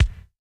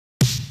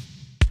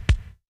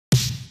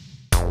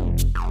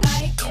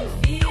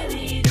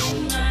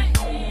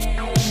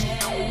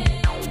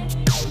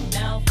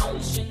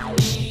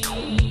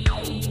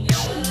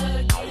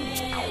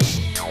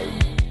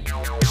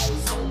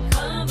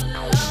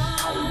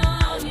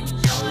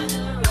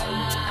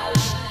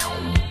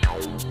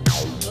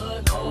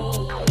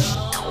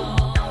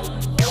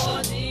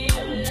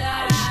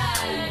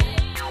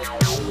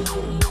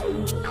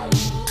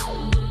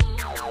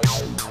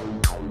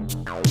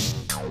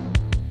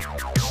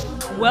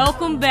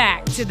Welcome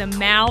back to the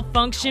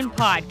Malfunction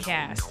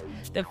Podcast.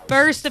 The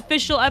first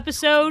official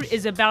episode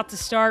is about to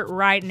start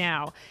right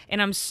now,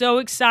 and I'm so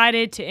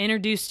excited to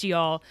introduce to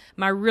y'all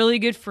my really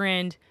good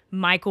friend,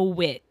 Michael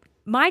Witt.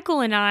 Michael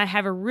and I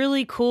have a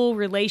really cool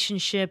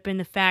relationship in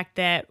the fact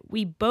that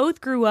we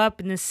both grew up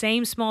in the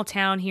same small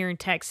town here in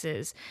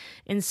Texas,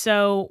 and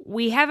so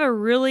we have a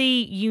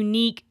really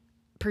unique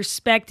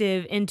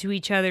perspective into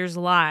each other's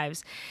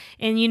lives.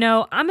 And you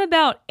know, I'm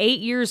about 8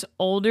 years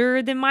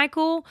older than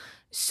Michael,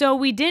 so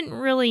we didn't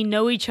really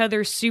know each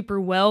other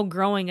super well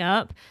growing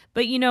up.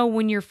 But you know,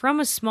 when you're from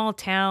a small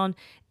town,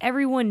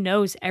 everyone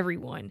knows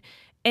everyone.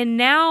 And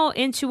now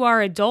into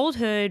our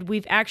adulthood,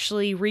 we've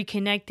actually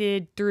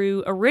reconnected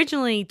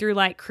originally through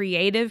like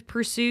creative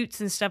pursuits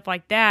and stuff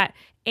like that.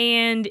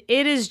 And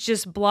it has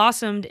just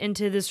blossomed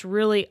into this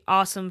really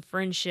awesome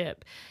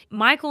friendship.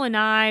 Michael and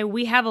I,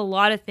 we have a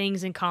lot of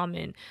things in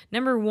common.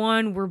 Number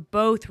one, we're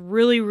both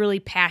really, really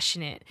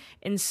passionate.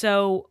 And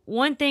so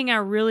one thing I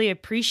really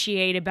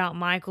appreciate about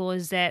Michael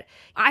is that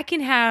I can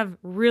have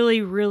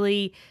really,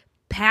 really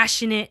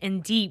passionate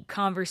and deep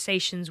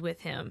conversations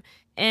with him.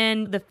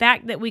 And the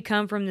fact that we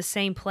come from the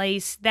same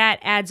place, that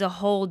adds a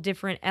whole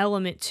different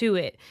element to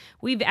it.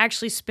 We've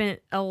actually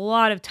spent a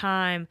lot of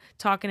time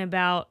talking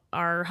about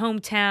our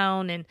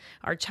hometown and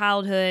our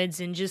childhoods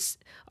and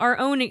just our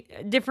own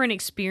different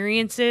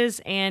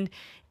experiences. And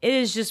it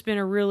has just been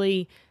a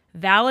really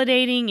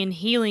validating and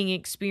healing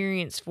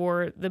experience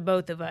for the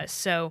both of us.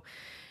 So,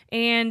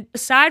 and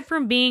aside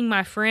from being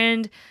my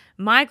friend,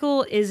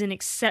 Michael is an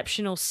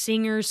exceptional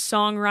singer,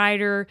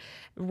 songwriter,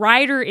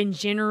 writer in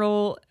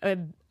general,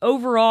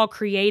 overall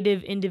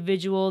creative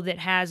individual that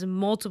has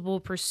multiple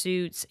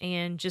pursuits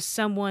and just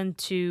someone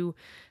to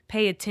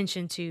pay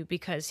attention to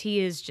because he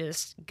has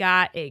just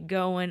got it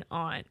going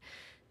on.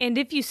 And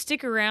if you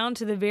stick around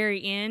to the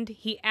very end,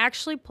 he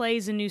actually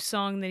plays a new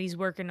song that he's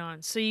working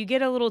on. So you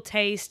get a little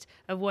taste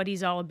of what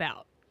he's all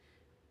about.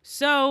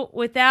 So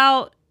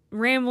without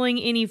rambling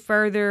any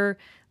further,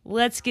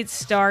 let's get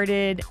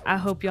started. I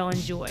hope y'all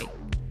enjoy.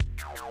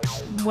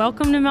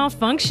 Welcome to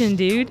Malfunction,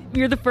 dude.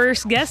 You're the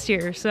first guest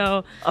here,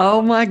 so.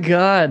 Oh my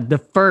God, the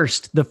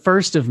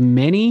first of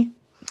many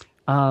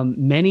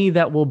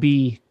that will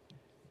be.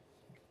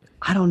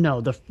 I don't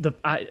know.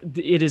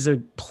 It is a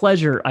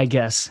pleasure, I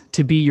guess,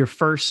 to be your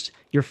first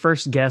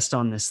guest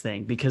on this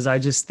thing because I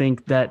just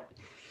think that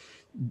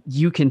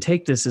you can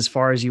take this as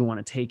far as you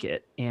want to take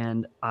it,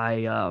 and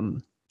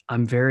I'm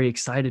very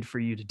excited for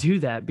you to do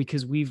that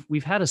because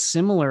we've had a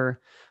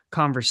similar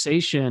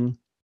conversation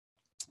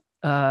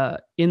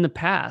in the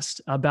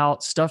past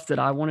about stuff that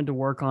I wanted to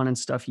work on and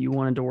stuff you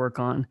wanted to work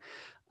on.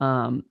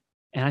 And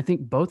I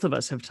think both of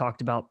us have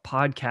talked about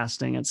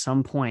podcasting at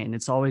some point, and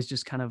it's always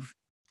just kind of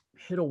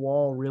hit a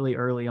wall really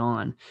early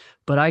on.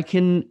 But I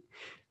can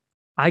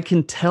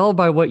tell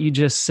by what you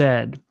just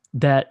said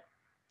that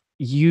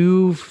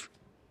you've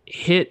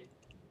hit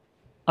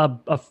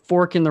a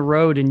fork in the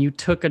road and you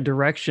took a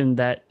direction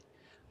that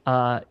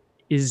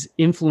is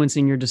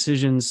influencing your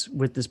decisions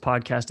with this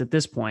podcast at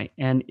this point.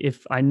 And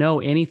if I know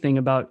anything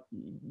about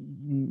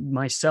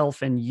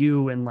myself and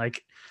you, and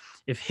like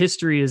if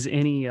history is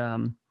any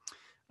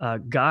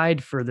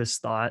guide for this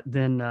thought,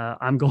 then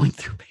I'm going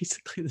through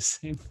basically the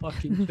same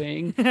fucking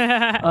thing.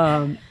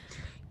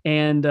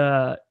 And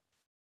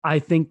I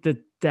think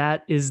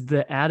that is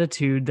the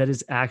attitude that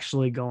is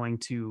actually going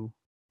to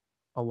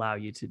allow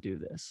you to do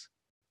this.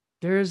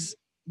 There's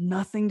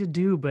nothing to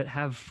do but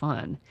have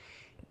fun.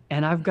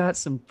 And I've got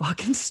some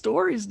fucking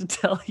stories to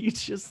tell you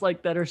just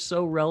like that are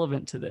so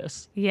relevant to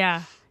this.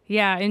 Yeah.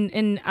 Yeah.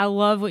 And I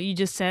love what you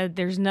just said.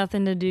 There's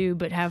nothing to do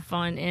but have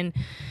fun. And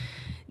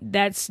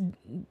that's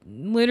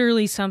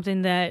literally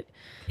something that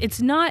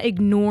it's not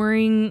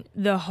ignoring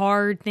the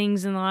hard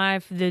things in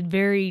life, the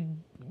very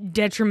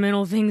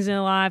detrimental things in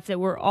life that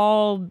we're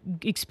all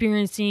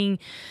experiencing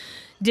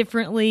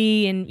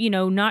differently. And, you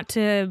know, not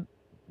to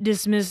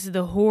dismiss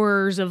the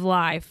horrors of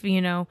life,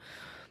 you know,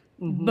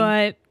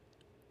 but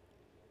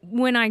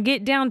when I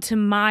get down to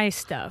my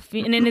stuff,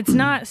 and it's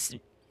not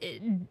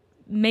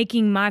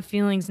making my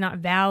feelings not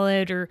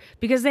valid, or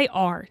because they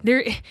are,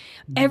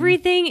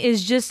 everything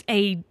is just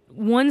a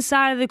one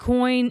side of the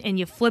coin, and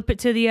you flip it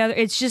to the other.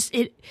 It's just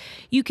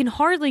you can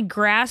hardly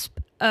grasp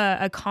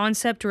a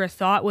concept or a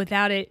thought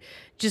without it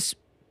just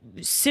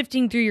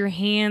sifting through your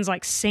hands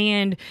like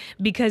sand,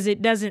 because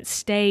it doesn't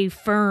stay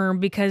firm,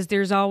 because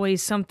there's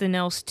always something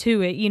else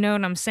to it. You know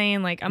what I'm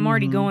saying? Like, I'm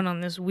already going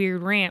on this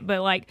weird rant,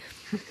 but like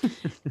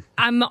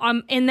I'm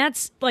and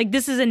that's like,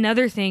 this is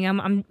another thing.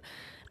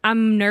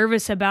 I'm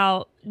nervous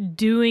about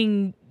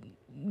doing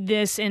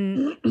this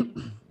and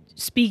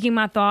speaking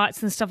my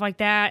thoughts and stuff like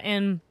that.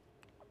 And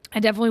I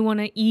definitely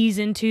want to ease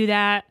into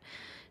that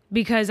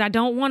because I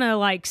don't want to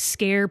like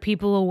scare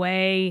people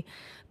away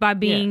by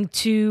being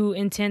too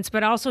intense,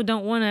 but I also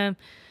don't want to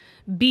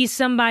be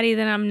somebody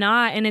that I'm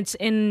not.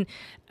 And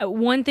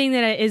one thing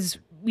that is,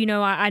 you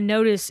know, I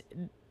notice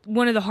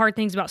one of the hard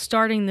things about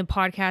starting the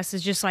podcast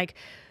is just like,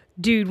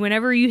 dude,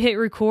 whenever you hit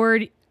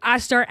record, I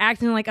start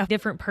acting like a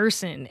different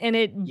person, and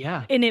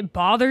it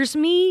bothers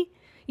me.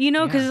 you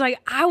know, because like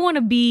I want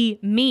to be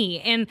me,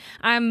 and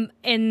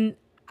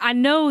I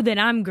know that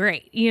I'm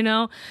great, you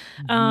know,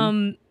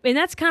 and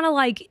that's kind of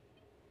like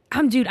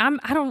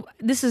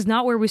this is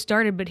not where we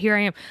started, but here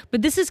I am.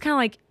 But this is kind of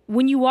like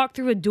when you walk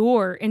through a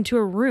door into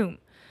a room,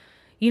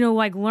 you know,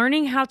 like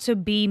learning how to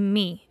be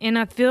me. And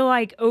I feel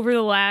like over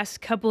the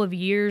last couple of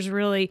years,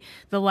 really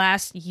the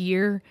last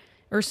year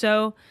or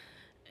so,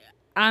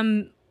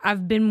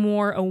 I've been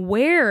more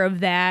aware of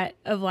that,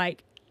 of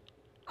like,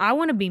 I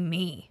want to be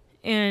me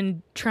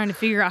and trying to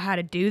figure out how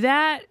to do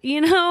that,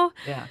 you know?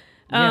 Yeah.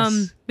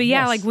 But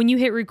yeah, like when you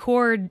hit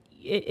record,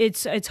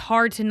 it's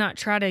hard to not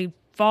try to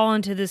fall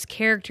into this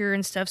character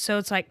and stuff. So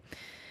it's like,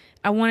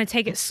 I want to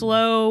take it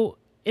slow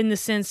in the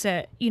sense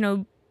that, you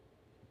know,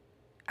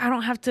 I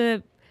don't have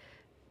to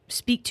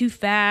speak too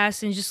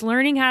fast, and just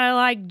learning how to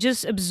like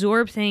just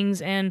absorb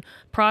things and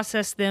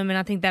process them. And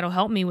I think that'll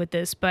help me with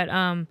this. But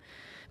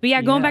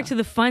yeah, going back to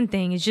the fun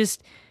thing, it's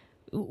just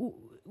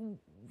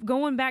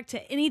going back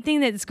to anything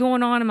that's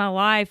going on in my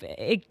life.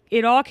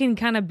 It all can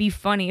kind of be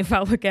funny if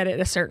I look at it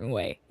a certain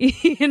way.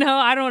 You know,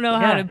 I don't know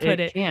how to put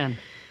it.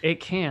 It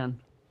can.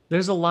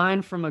 There's a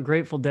line from a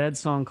Grateful Dead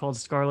song called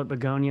Scarlet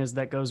Begonias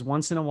that goes,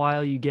 once in a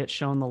while you get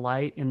shown the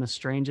light in the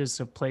strangest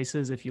of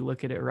places if you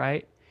look at it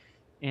right.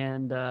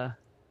 And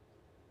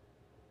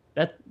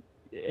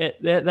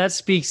that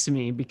speaks to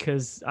me,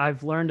 because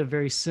I've learned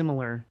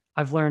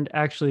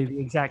actually the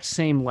exact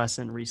same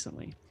lesson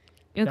recently.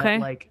 Okay. That,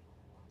 like,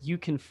 you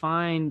can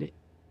find,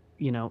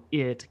 you know,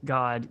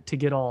 God, to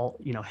get all,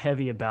 you know,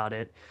 heavy about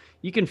it.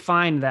 You can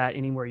find that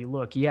anywhere you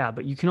look. Yeah.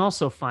 But you can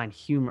also find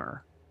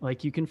humor.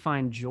 Like, you can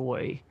find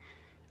joy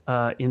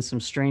in some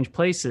strange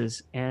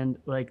places, and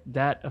like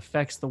that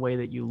affects the way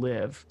that you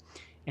live.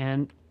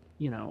 And,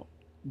 you know,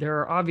 there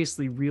are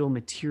obviously real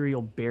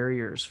material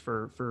barriers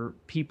for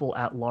people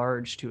at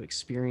large to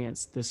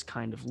experience this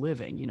kind of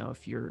living. You know,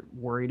 if you're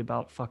worried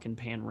about fucking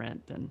paying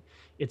rent, then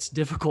it's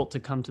difficult to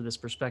come to this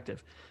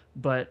perspective.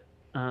 But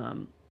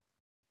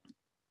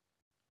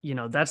you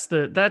know, that's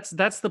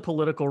the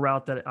political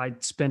route that I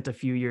spent a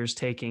few years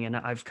taking, and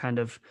I've kind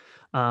of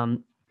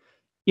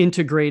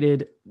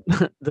integrated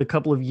the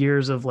couple of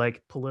years of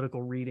like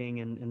political reading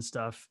and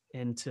stuff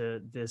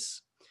into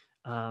this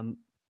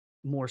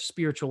more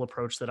spiritual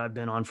approach that I've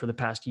been on for the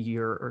past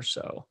year or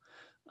so.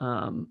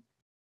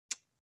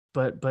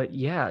 But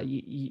yeah,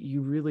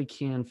 you really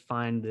can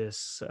find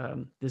this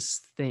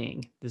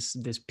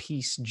this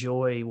peace,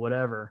 joy,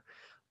 whatever,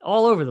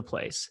 all over the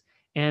place.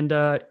 And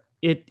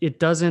it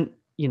doesn't,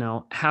 you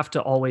know, have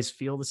to always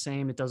feel the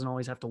same. It doesn't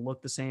always have to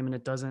look the same. And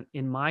it doesn't,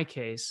 in my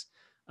case,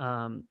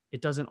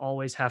 it doesn't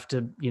always have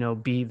to, you know,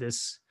 be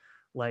this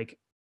like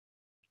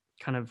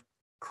kind of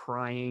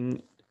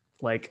crying,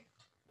 like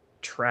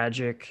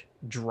tragic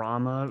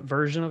drama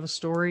version of a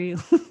story.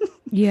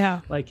 Yeah.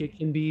 Like, it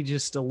can be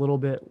just a little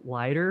bit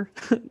lighter,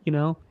 you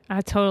know?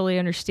 I totally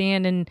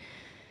understand. And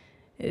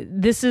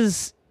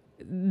this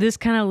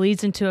kind of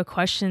leads into a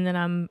question that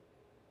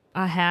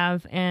I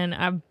have,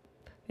 and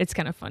it's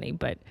kind of funny,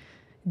 but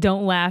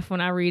don't laugh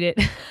when I read it.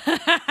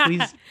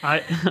 Please.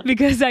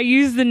 Because I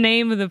use the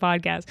name of the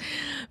podcast.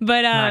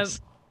 But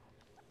Nice.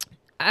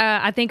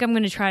 I think I'm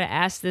going to try to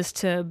ask this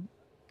to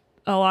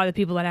a lot of the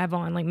people that I have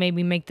on, like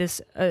maybe make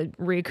this a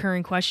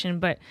reoccurring question.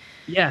 But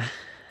yeah,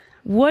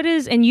 what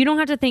is, and you don't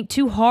have to think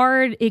too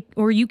hard,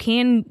 or you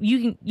can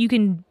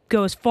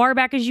go as far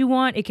back as you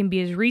want. It can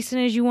be as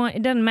recent as you want.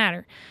 It doesn't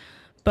matter.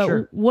 But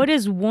sure. What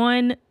is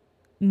one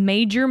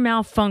major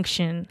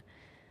malfunction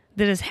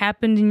that has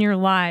happened in your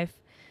life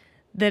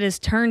that has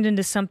turned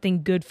into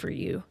something good for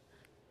you?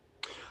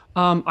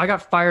 I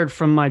got fired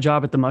from my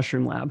job at the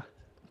Mushroom Lab.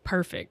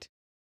 Perfect.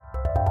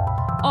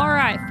 All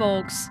right,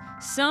 folks.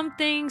 Some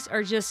things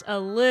are just a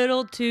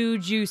little too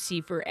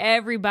juicy for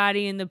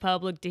everybody in the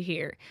public to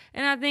hear.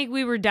 And I think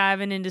we were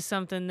diving into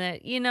something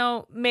that, you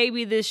know,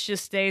 maybe this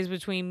just stays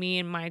between me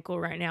and Michael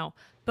right now.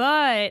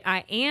 But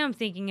I am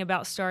thinking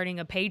about starting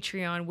a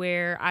Patreon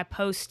where I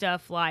post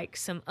stuff like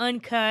some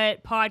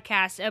uncut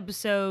podcast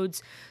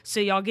episodes, so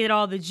y'all get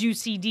all the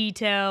juicy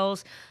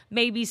details,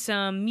 maybe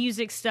some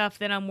music stuff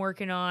that I'm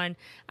working on.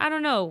 I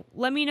don't know.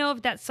 Let me know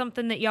if that's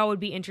something that y'all would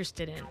be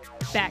interested in.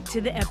 Back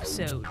to the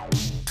episode.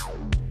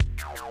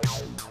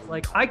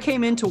 Like, I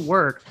came into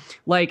work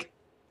like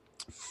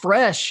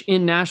fresh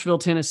in Nashville,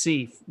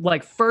 Tennessee,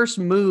 like first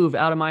move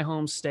out of my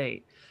home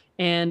state.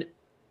 And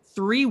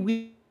 3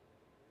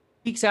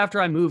 weeks after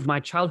I moved,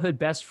 my childhood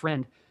best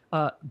friend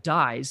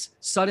dies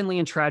suddenly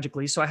and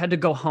tragically. So I had to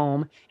go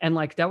home, and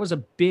like that was a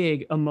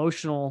big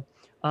emotional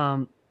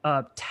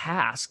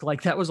task.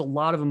 Like, that was a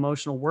lot of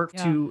emotional work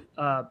to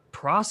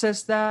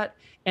process that.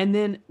 And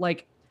then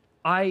like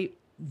I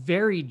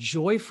very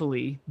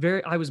joyfully,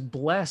 I was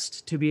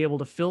blessed to be able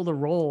to fill the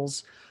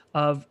roles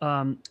of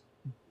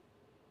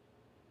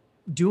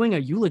doing a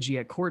eulogy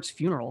at Court's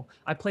funeral.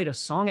 I played a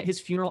song at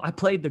his funeral. I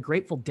played the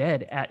Grateful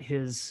Dead at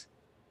his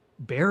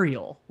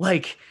burial.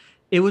 Like,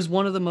 it was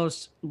one of the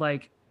most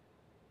like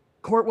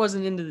Court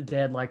wasn't into the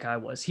Dead like I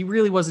was. He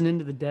really wasn't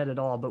into the Dead at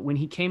all. But when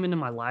he came into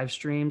my live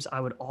streams, I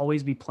would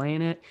always be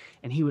playing it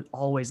and he would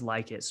always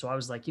like it. So I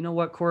was like, you know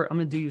what, Court, I'm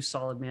going to do you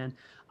solid, man.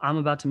 I'm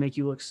about to make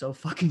you look so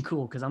fucking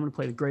cool because I'm going to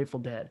play the Grateful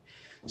Dead.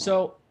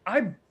 So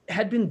I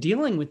had been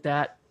dealing with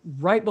that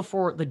right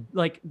before the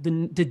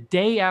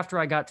day after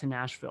I got to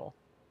Nashville.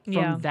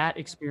 From that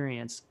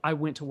experience, I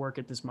went to work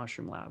at this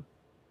mushroom lab.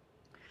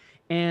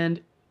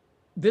 And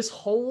this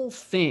whole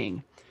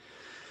thing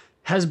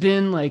has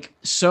been like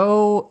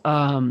so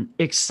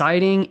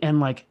exciting and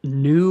like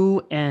new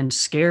and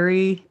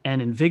scary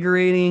and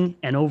invigorating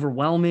and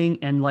overwhelming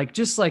and like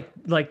just like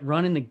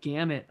running the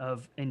gamut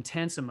of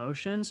intense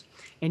emotions.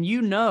 And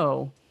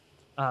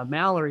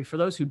Mallory, for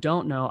those who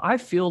don't know, I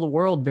feel the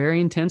world very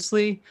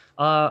intensely.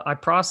 I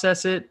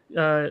process it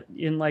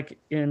in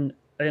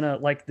a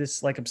like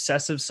this like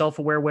obsessive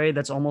self-aware way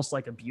that's almost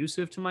like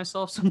abusive to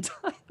myself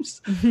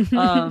sometimes.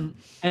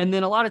 And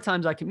then a lot of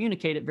times I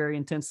communicate it very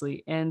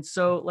intensely. And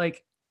so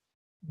like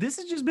this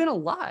has just been a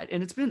lot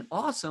and it's been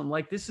awesome.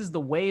 Like this is the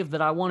wave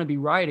that I want to be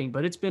riding,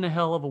 but it's been a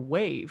hell of a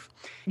wave.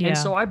 Yeah. And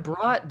so I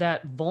brought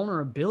that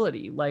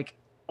vulnerability, like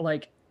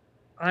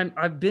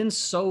I've been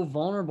so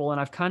vulnerable and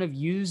I've kind of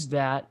used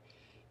that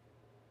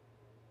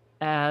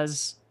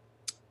as,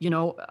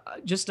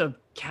 just a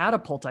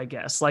catapult, I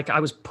guess. Like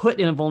I was put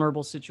in a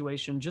vulnerable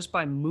situation just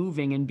by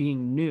moving and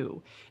being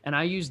new. And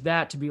I used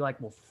that to be like,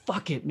 well,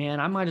 fuck it,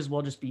 man. I might as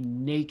well just be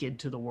naked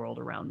to the world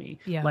around me.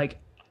 Yeah. Like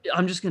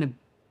I'm just going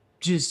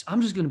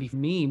to be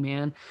me,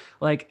 man.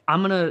 Like I'm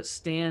going to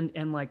stand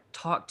and like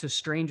talk to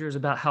strangers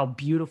about how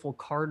beautiful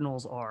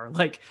cardinals are.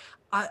 Like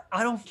I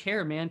don't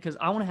care, man, because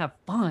I want to have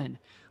fun.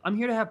 I'm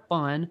here to have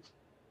fun.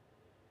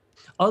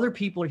 Other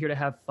people are here to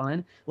have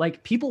fun.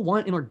 Like people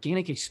want an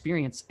organic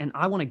experience and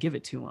I want to give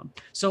it to them.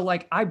 So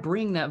like I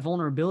bring that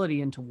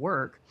vulnerability into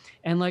work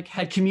and like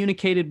had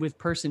communicated with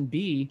person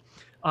B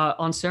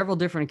on several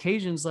different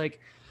occasions, like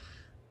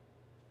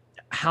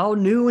how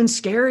new and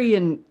scary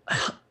and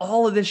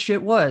all of this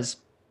shit was.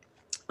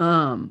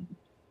 And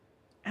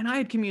I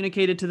had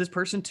communicated to this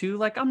person too,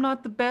 like I'm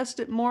not the best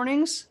at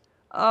mornings.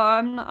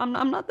 I'm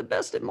not the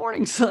best at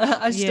mornings.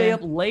 I stay up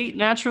late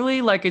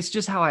naturally. Like it's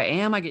just how I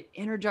am. I get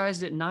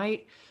energized at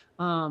night.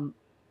 Now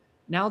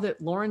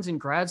that Lauren's in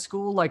grad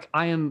school, like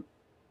I am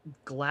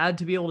glad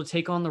to be able to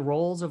take on the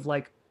roles of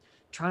like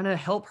trying to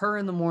help her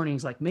in the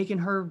mornings, like making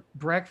her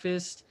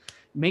breakfast,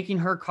 making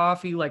her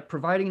coffee, like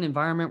providing an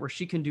environment where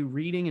she can do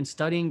reading and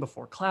studying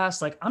before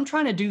class. Like I'm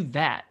trying to do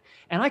that.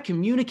 And I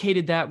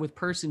communicated that with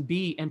person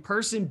B, and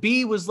person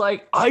B was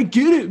like, I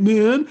get it,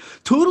 man.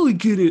 Totally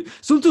get it.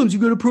 Sometimes you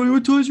got to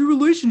prioritize your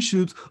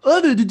relationships.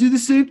 I've had to do the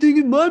same thing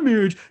in my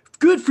marriage.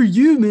 Good for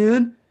you,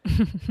 man.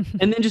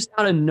 And then just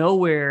out of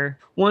nowhere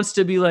wants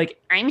to be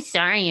like, I'm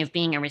sorry if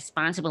being a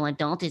responsible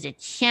adult is a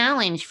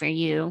challenge for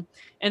you.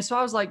 And so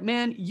I was like,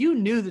 man, you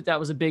knew that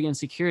was a big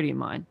insecurity of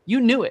mine.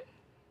 You knew it.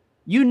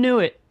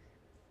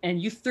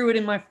 And you threw it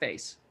in my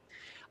face.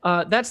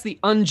 That's the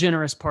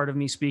ungenerous part of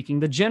me speaking.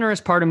 The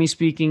generous part of me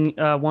speaking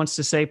wants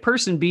to say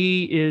person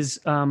B is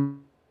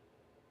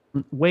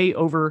way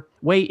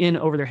in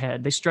over their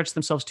head. They stretch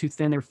themselves too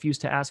thin. They refuse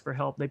to ask for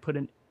help. They put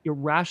an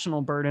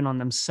irrational burden on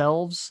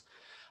themselves.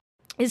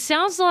 It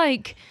sounds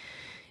like,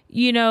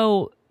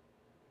 the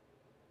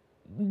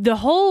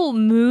whole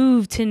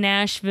move to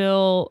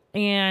Nashville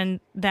and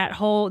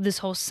this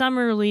whole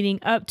summer leading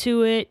up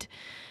to it,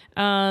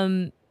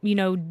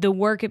 the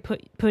work it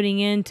putting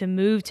in to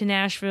move to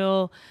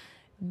Nashville,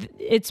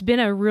 it's been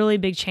a really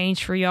big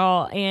change for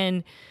y'all.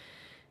 And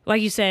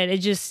like you said, it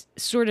just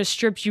sort of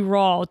stripped you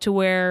raw to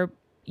where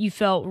you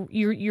felt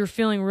you're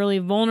feeling really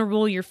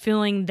vulnerable. You're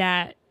feeling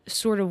that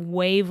sort of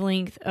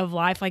wavelength of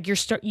life. Like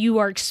you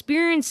are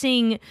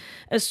experiencing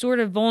a sort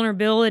of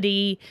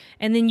vulnerability,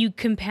 and then you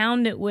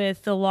compound it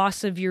with the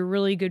loss of your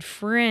really good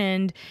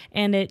friend,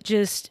 and it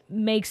just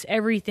makes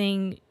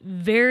everything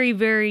very,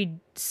 very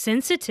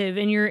sensitive,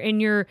 and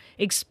you're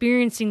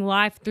experiencing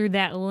life through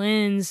that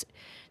lens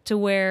to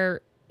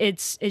where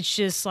it's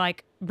just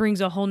like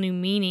brings a whole new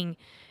meaning.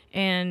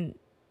 And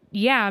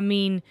yeah, I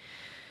mean,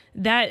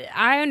 that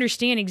I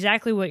understand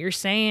exactly what you're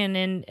saying,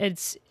 and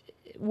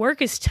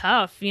work is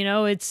tough,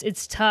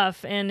 it's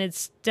tough, and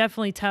it's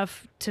definitely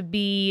tough to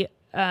be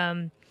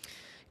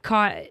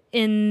caught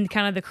in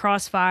kind of the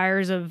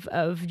crossfires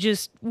of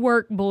just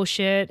work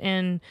bullshit.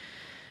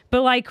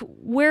 But like,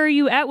 where are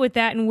you at with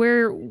that, and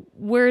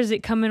where is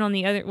it coming on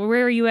the other?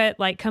 Where are you at,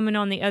 like coming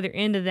on the other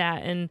end of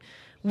that, and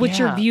what's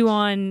your view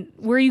on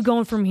where are you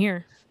going from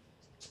here?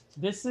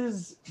 This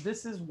is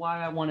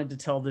why I wanted to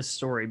tell this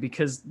story,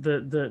 because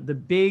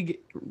the big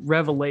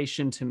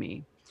revelation to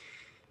me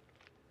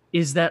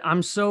is that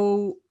I'm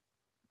so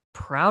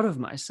proud of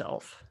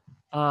myself.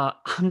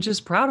 I'm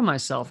just proud of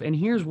myself. And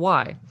here's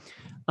why.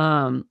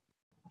 Holly,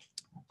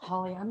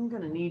 I'm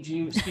going to need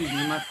you. Excuse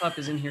me. My pup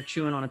is in here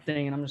chewing on a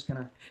thing, and I'm just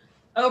going to.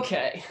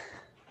 Okay.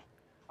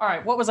 All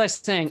right. What was I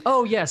saying?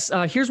 Oh, yes.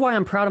 Here's why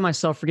I'm proud of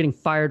myself for getting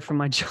fired from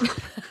my job.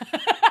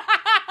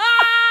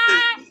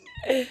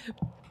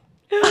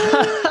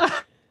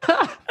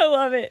 I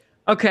love it.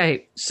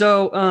 Okay.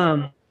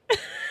 So,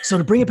 So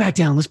to bring it back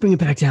down, let's bring it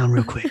back down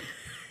real quick.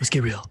 Let's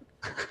get real.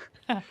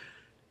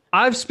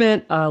 I've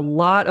spent a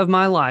lot of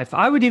my life,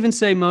 I would even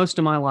say most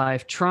of my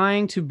life,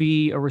 trying to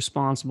be a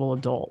responsible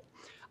adult.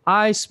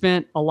 I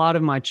spent a lot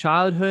of my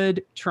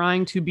childhood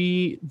trying to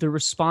be the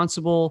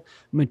responsible,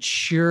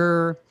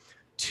 mature,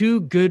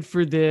 too good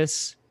for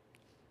this,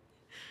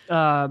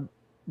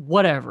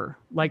 whatever.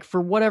 Like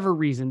for whatever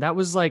reason, that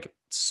was like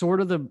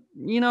sort of the,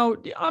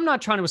 I'm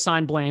not trying to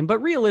assign blame, but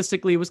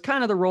realistically, it was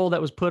kind of the role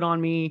that was put on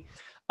me.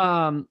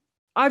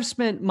 I've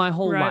spent my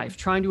whole life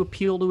trying to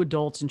appeal to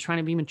adults and trying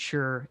to be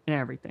mature and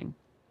everything.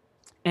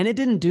 And it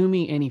didn't do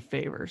me any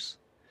favors.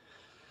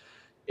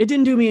 It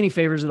didn't do me any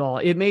favors at all.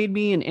 It made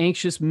me an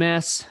anxious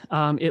mess.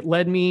 It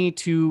led me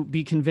to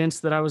be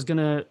convinced that I was going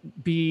to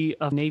be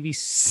a Navy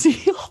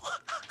SEAL.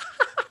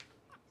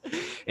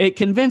 It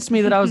convinced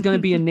me that I was going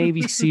to be a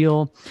Navy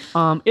SEAL.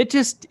 It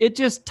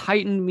just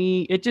tightened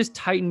me. It just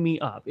tightened me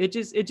up. It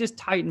just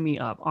tightened me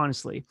up,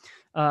 honestly.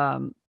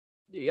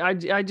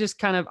 I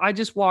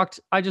just walked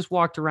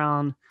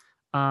around,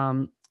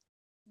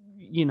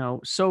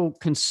 so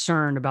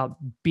concerned about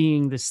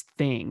being this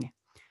thing.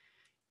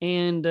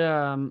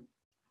 And,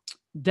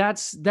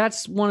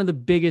 that's one of the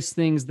biggest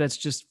things that's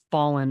just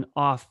fallen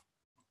off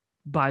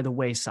by the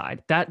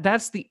wayside.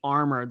 That's the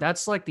armor.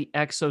 That's like the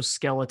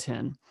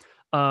exoskeleton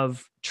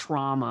of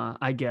trauma,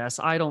 I guess.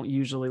 I don't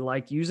usually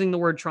like using the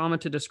word trauma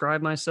to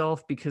describe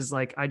myself because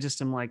like, I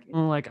just am like,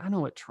 I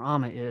know what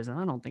trauma is. And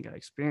I don't think I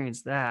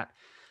experienced that.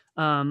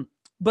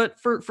 But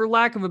for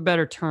lack of a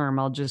better term,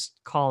 I'll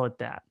just call it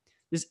that.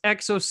 This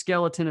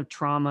exoskeleton of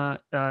trauma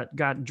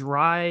got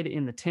dried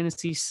in the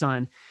Tennessee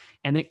sun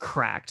and it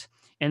cracked.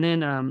 And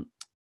then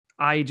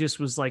I just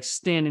was like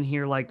standing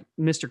here like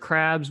Mr.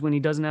 Krabs when he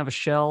doesn't have a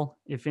shell.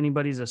 If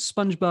anybody's a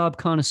SpongeBob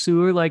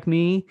connoisseur like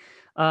me,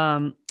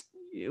 when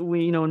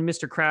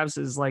Mr. Krabs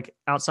is like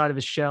outside of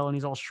his shell and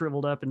he's all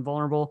shriveled up and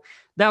vulnerable,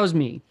 that was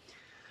me.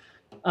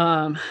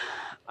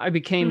 I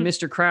became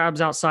Mr. Krabs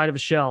outside of a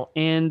shell.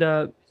 And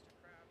to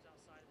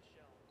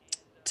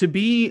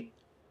be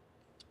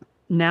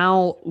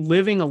now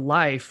living a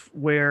life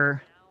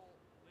where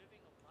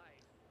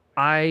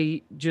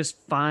I just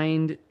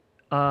find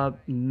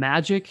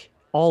magic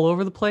all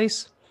over the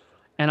place,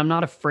 and I'm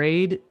not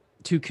afraid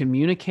to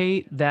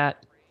communicate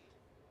that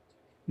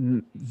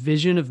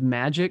vision of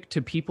magic to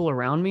people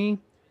around me.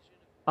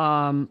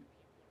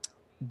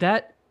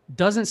 That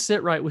doesn't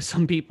sit right with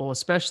some people,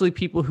 especially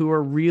people who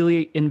are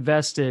really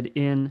invested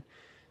in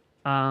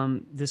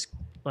this,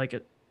 like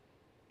a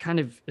kind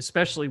of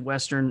especially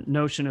Western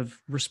notion of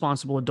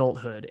responsible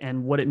adulthood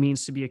and what it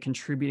means to be a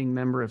contributing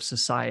member of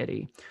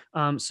society.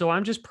 So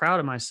I'm just proud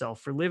of myself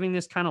for living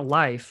this kind of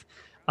life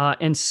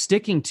and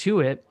sticking to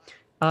it,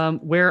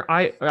 where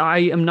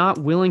I am not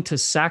willing to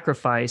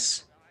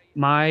sacrifice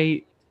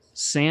my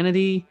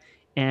sanity,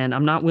 and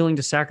I'm not willing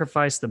to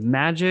sacrifice the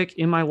magic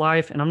in my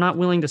life, and I'm not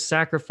willing to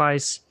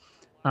sacrifice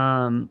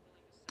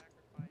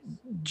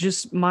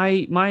just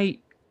my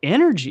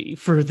energy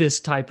for this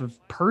type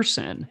of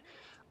person.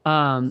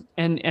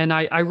 And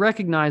I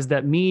recognize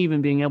that me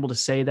even being able to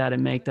say that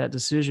and make that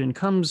decision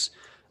comes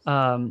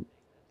from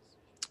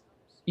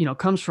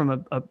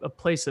a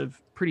place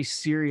of pretty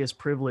serious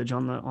privilege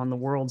on the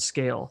world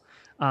scale.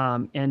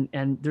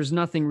 And there's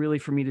nothing really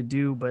for me to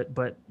do,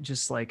 but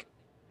just like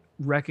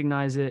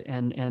recognize it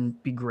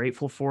and be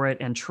grateful for it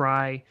and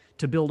try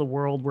to build a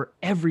world where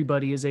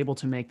everybody is able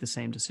to make the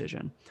same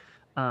decision.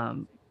 I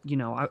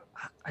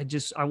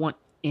want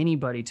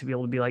anybody to be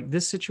able to be like,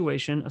 this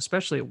situation,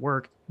 especially at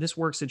work, this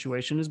work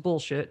situation is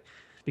bullshit,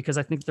 because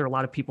I think there are a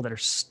lot of people that are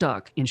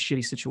stuck in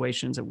shitty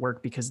situations at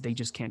work because they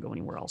just can't go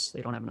anywhere else.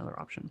 They don't have another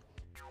option.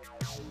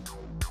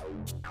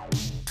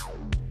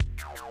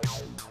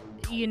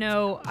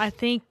 I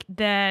think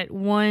that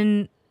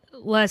one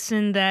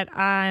lesson that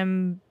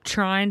I'm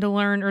trying to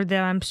learn, or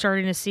that I'm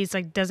starting to see, it's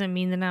like, doesn't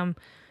mean that I'm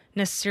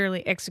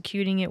necessarily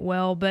executing it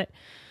well, but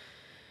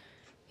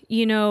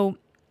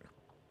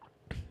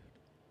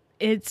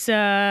it's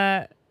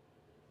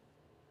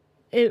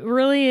it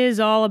really is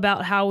all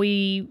about how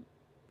we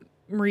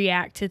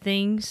react to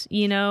things,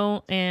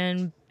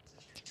 and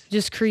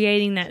just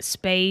creating that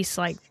space.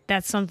 Like,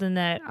 that's something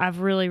that I've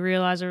really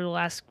realized over the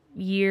last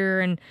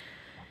year. And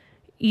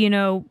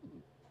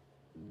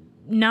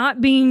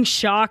not being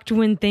shocked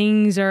when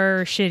things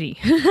are shitty.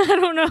 I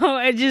don't know.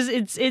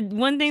 It's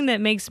one thing that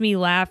makes me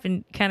laugh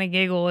and kind of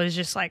giggle is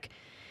just like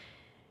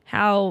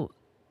how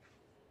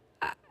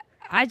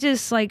I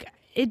just like,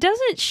 it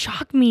doesn't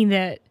shock me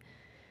that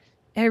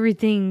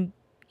everything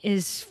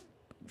is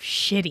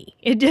shitty.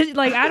 It does,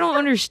 like, I don't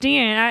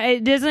understand.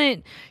 It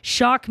doesn't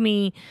shock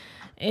me.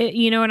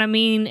 You know what I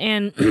mean?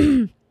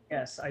 And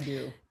yes, I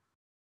do.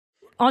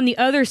 On the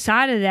other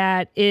side of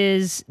that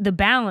is the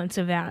balance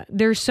of that.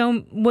 There's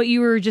what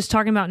you were just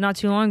talking about not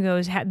too long ago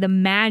is the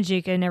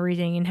magic and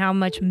everything, and how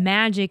much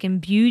magic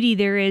and beauty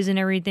there is in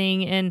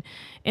everything. And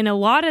a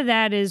lot of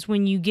that is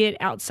when you get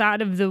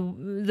outside of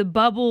the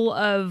bubble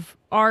of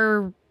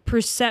our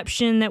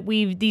perception that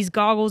these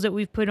goggles that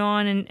we've put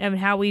on and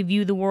how we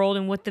view the world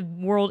and what the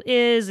world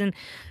is. And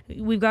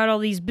we've got all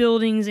these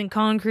buildings and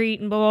concrete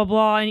and blah, blah,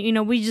 blah. And, you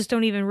know, we just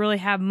don't even really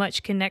have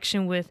much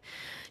connection with,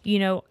 you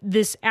know,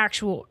 this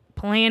actual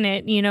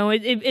planet. You know,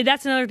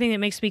 that's another thing that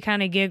makes me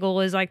kind of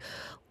giggle is like,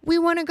 we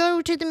want to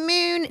go to the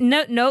moon.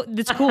 No,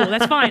 that's cool.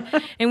 That's fine.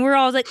 And we're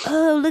all like,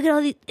 oh, look at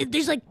all these.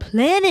 There's like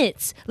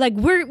planets. Like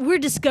we're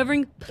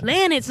discovering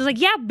planets. It's like,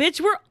 yeah, bitch,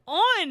 we're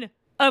on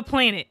a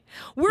planet.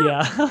 We're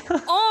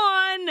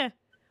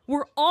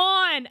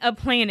on a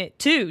planet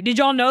too. Did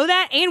y'all know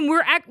that? And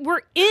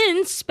we're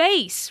in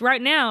space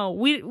right now.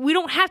 We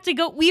don't have to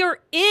go. We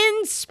are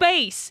in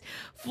space,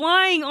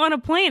 flying on a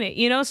planet.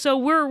 You know, so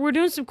we're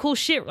doing some cool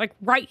shit like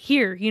right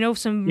here. You know,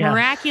 some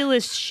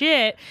miraculous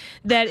shit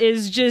that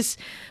is just,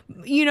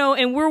 you know,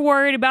 and we're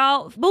worried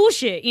about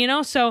bullshit. You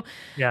know, so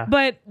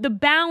But the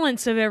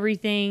balance of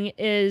everything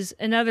is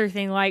another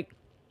thing. Like,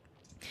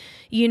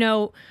 you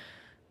know,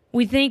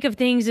 we think of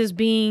things as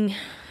being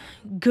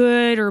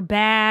good or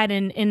bad,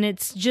 and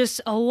it's just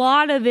a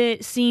lot of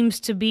it seems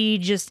to be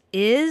just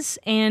is.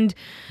 And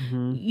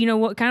you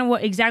know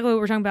exactly what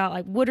we're talking about,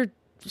 like what are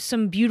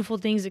some beautiful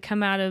things that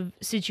come out of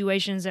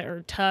situations that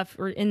are tough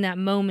or in that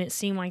moment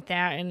seem like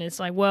that. And it's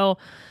like, well,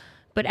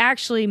 but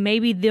actually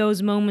maybe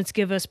those moments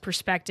give us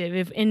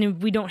perspective.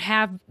 If we don't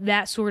have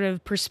that sort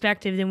of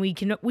perspective, then we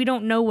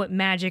don't know what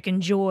magic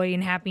and joy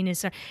and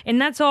happiness are. And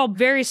that's all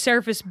very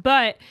surface.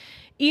 But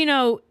you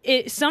know,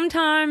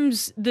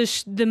 sometimes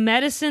the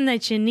medicine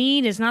that you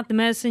need is not the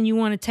medicine you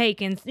want to take.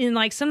 And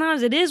like,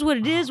 sometimes it is what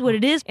it is.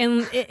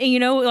 And, you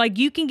know, like,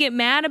 you can get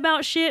mad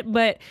about shit,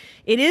 but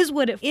it is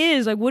what it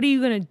is. Like, what are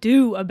you going to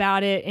do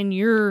about it in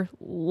your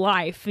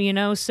life, you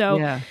know?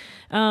 So,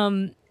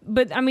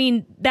 but I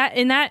mean,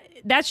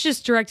 that's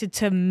just directed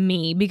to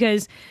me,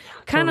 because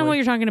kind of what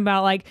you're talking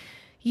about, like,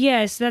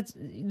 yes,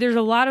 there's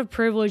a lot of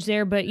privilege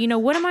there, but you know,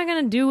 what am I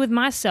going to do with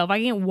myself?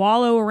 I can't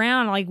wallow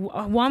around. Like, well,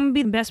 I'm going to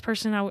be the best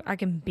person I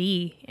can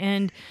be.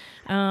 And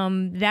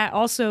that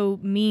also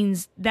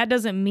means, that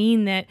doesn't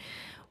mean that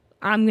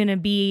I'm going to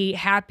be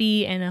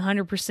happy and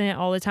 100%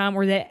 all the time,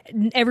 or that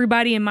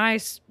everybody in my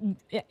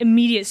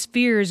immediate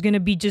sphere is going to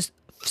be just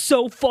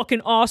so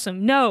fucking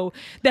awesome. No,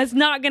 that's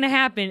not going to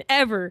happen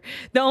ever.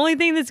 The only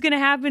thing that's going to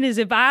happen is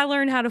if I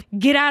learn how to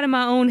get out of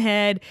my own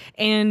head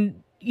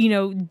and, you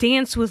know,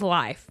 dance with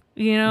life,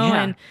 you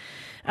know,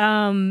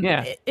 and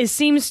it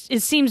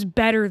seems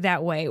better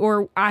that way.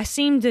 Or I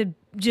seem to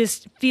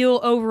just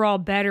feel overall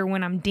better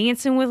when I'm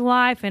dancing with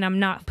life and I'm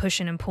not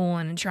pushing and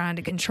pulling and trying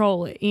to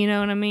control it. You know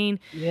what I mean?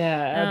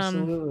 Yeah,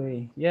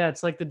 absolutely. Yeah,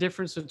 it's like the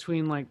difference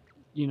between, like,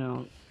 you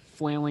know,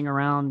 flailing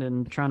around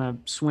and trying to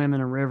swim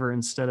in a river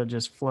instead of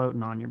just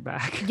floating on your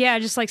back. Yeah,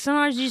 just like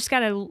sometimes you just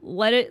gotta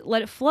let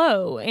it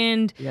flow.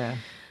 And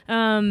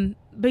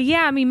but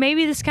yeah, I mean,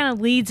 maybe this kind of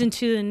leads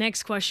into the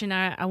next question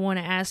I want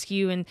to ask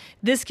you. And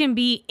this can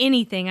be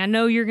anything. I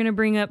know you're going to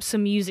bring up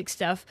some music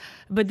stuff,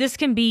 but this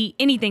can be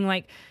anything,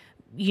 like,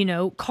 you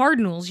know,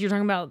 Cardinals. You're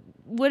talking about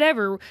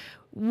whatever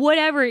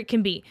it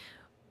can be.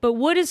 But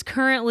what is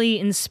currently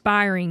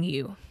inspiring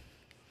you?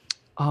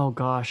 Oh,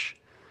 gosh.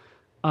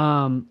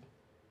 A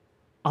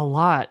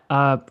lot.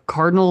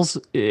 Cardinals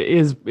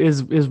is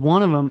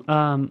one of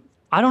them.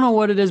 I don't know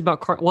what it is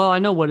about well, I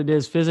know what it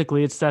is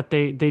physically. It's that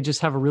they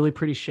just have a really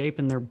pretty shape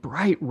and they're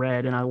bright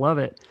red, and I love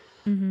it.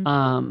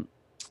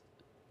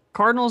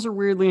 Cardinals are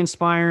weirdly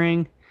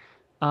inspiring,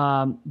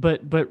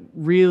 but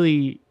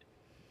really,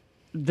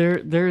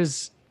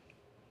 there's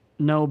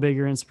no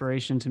bigger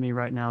inspiration to me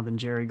right now than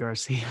Jerry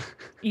Garcia.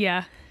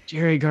 Yeah,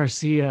 Jerry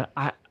Garcia.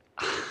 I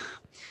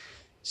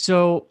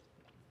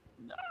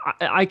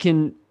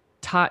can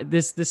tie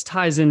this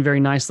ties in very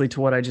nicely to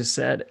what I just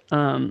said.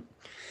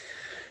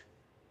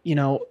 You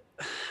know,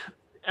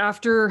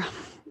 after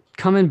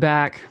coming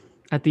back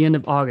at the end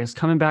of August,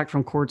 coming back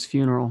from Court's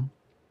funeral,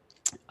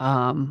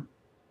 in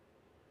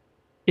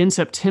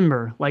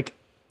September, like,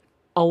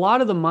 a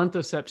lot of the month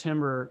of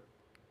September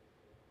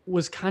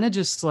was kind of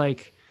just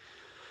like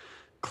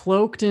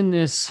cloaked in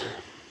this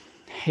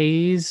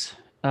haze.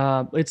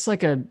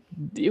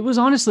 It was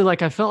honestly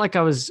like, I felt like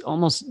I was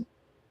almost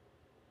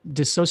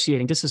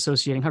disassociating,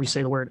 however you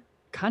say the word,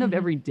 kind of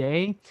every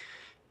day.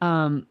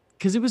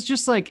 'Cause it was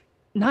just like,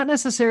 not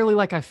necessarily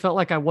like I felt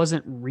like I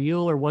wasn't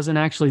real or wasn't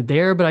actually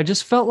there, but I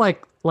just felt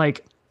like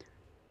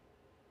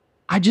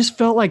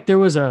there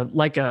was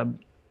a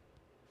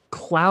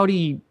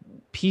cloudy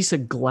piece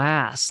of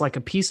glass, like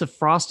a piece of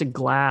frosted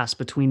glass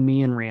between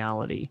me and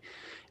reality.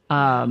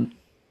 And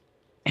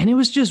it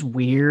was just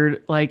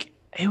weird. Like,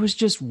 it was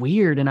just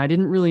weird. And I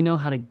didn't really know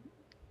how to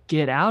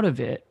get out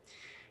of it.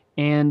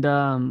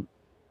 And,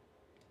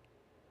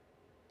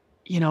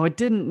 you know, it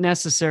didn't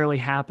necessarily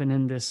happen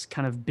in this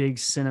kind of big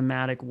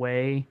cinematic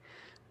way.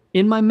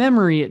 In my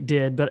memory, it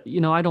did, but,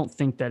 you know, I don't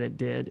think that it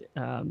did.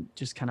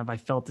 Just kind of, I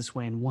felt this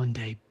way, and one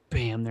day,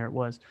 bam, there it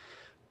was.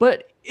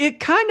 But it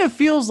kind of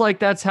feels like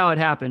that's how it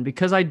happened,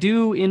 because I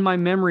do, in my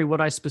memory,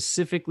 what I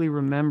specifically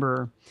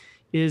remember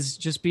is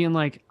just being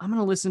like, I'm going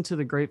to listen to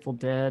the Grateful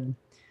Dead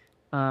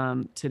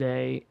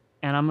today.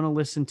 and I'm going to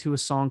listen to a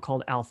song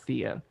called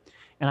Althea.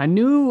 And I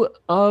knew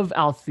of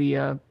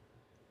Althea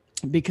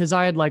because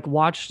I had like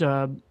watched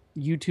a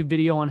YouTube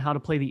video on how to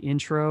play the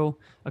intro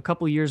a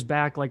couple of years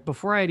back, like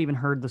before I had even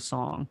heard the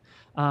song.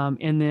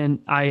 And then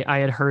I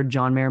had heard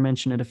John Mayer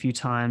mention it a few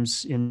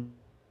times in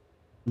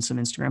some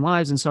Instagram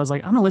lives. And so I was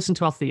like, I'm going to listen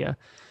to Althea.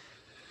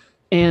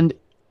 And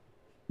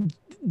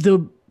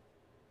the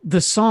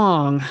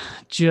song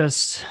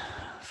just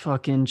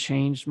fucking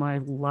changed my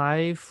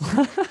life.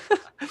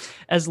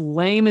 As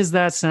lame as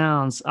that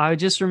sounds, I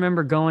just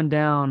remember going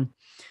down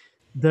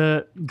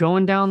the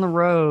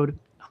road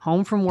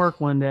home from work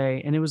one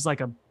day, and it was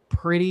like a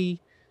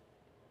pretty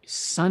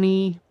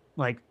sunny,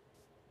 like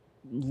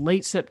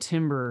late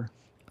September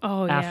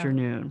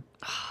afternoon.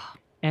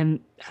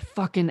 And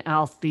fucking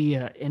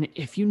Althea. And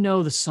if you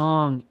know the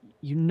song,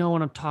 you know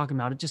what I'm talking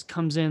about. It just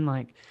comes in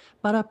like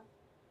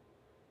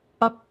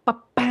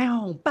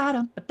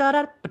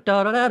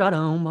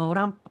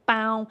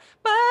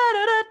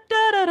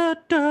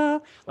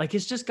like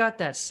it's just got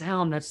that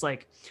sound that's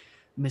like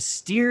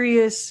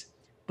mysterious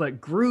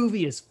but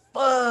groovy as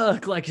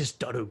fuck. Like it's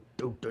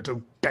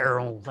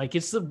like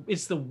it's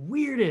the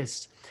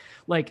weirdest,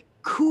 like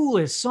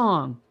coolest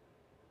song.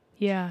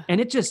 Yeah. And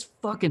it just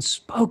fucking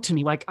spoke to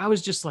me. Like I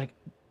was just like,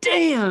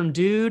 damn,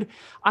 dude.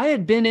 I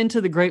had been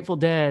into the Grateful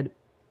Dead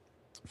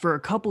for a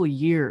couple of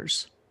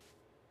years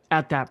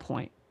at that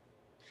point.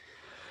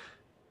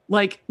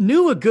 Like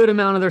knew a good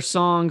amount of their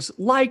songs,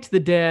 liked the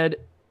Dead,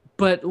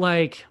 but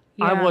like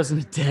I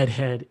wasn't a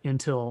Deadhead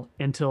until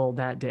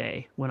that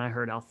day when I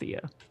heard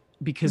Althea.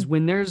 Because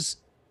when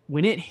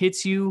it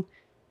hits you,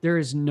 there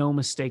is no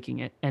mistaking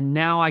it. And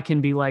now I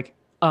can be like,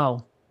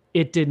 oh,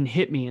 it didn't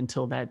hit me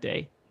until that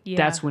day. Yeah.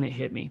 That's when it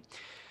hit me.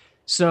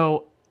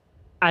 So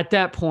at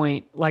that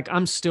point, like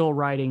I'm still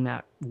riding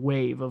that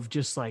wave of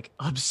just like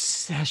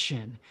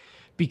obsession,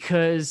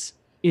 because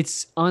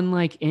it's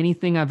unlike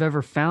anything I've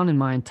ever found in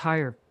my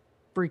entire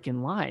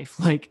freaking life.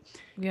 Like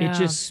it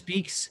just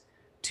speaks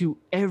to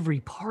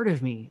every part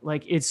of me.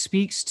 Like it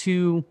speaks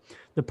to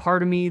the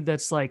part of me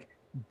that's like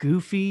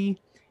goofy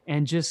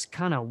and just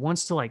kind of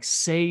wants to like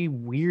say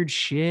weird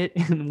shit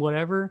and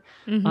whatever.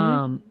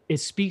 Mm-hmm. It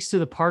speaks to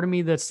the part of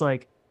me that's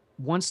like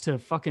wants to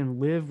fucking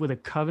live with a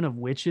coven of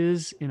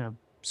witches in a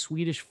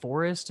Swedish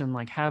forest and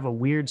like have a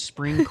weird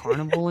spring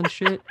carnival and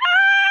shit.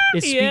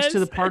 It speaks to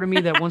the part of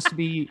me that wants to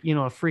be, a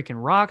freaking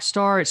rock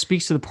star. It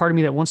speaks to the part of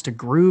me that wants to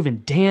groove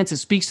and dance. It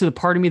speaks to the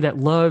part of me that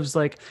loves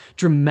like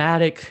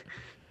dramatic,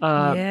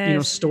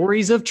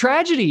 stories of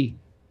tragedy,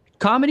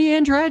 comedy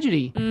and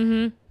tragedy.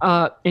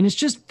 Mm-hmm. And it's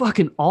just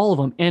fucking all of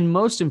them. And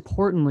most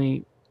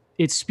importantly,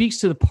 it speaks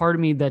to the part of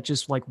me that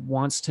just like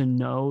wants to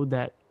know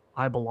that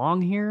I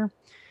belong here.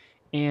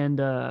 And,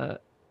 I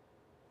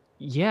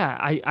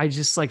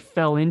just like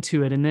fell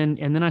into it. And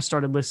then I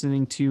started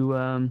listening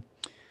to,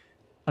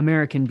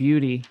 American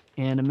Beauty,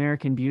 and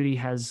American Beauty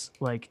has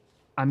like,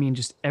 I mean,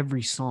 just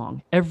every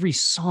song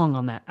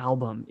on that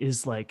album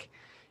is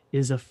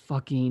a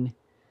fucking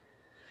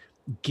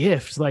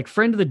gift. Like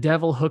Friend of the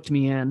Devil hooked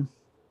me in,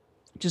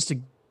 just a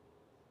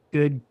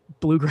good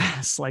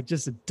bluegrass, like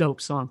just a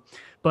dope song.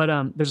 But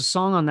there's a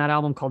song on that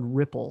album called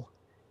Ripple,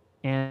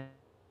 and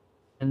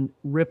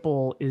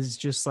Ripple is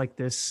just like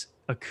this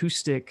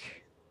acoustic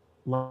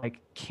like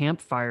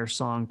campfire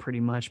song pretty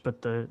much,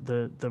 but the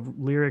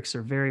lyrics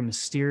are very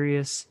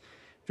mysterious,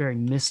 very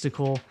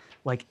mystical.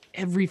 Like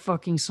every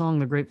fucking song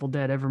the Grateful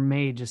Dead ever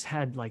made just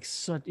had like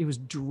it was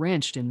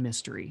drenched in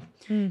mystery.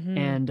 Mm-hmm.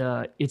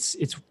 And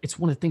it's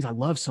one of the things I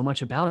love so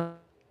much about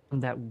it,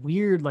 that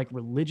weird like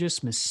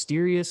religious,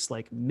 mysterious,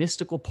 like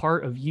mystical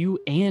part of you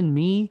and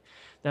me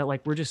that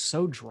like we're just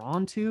so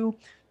drawn to.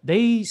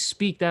 They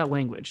speak that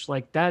language.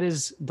 Like that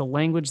is the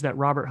language that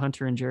Robert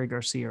Hunter and Jerry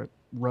Garcia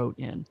wrote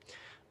in.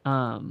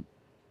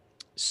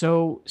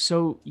 So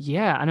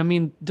yeah. And I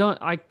mean,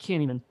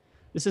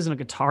 this isn't a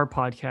guitar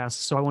podcast,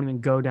 so I won't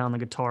even go down the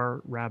guitar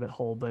rabbit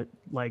hole, but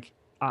like,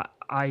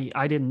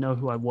 I didn't know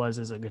who I was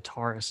as a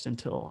guitarist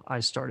until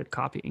I started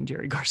copying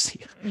Jerry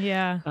Garcia.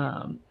 Yeah.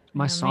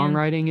 My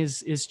songwriting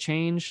is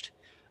changed.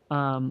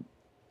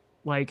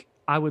 Like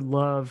I would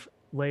love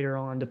later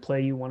on to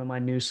play you one of my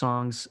new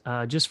songs,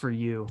 just for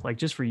you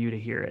to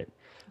hear it.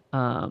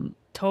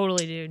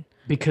 Totally, dude.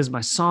 Because my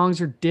songs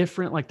are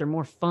different. Like they're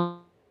more fun.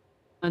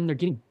 They're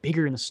getting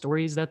bigger in the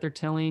stories that they're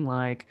telling.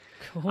 Like,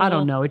 cool. I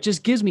don't know. It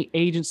just gives me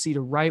agency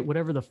to write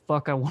whatever the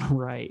fuck I want to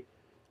write.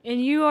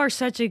 And you are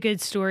such a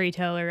good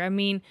storyteller. I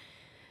mean,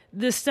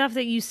 the stuff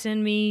that you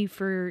send me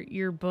for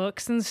your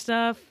books and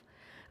stuff,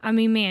 I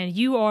mean, man,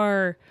 you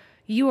are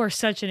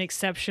such an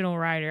exceptional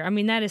writer. I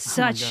mean, that is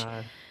such...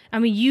 I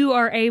mean, you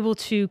are able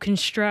to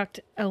construct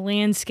a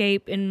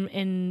landscape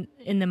in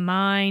the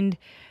mind,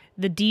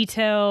 the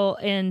detail,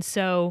 and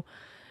so...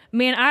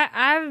 Man,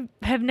 I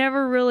have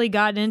never really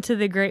gotten into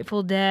the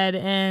Grateful Dead,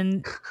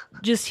 and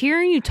just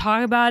hearing you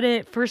talk about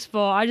it, first of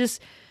all,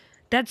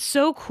 that's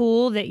so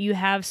cool that you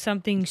have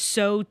something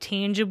so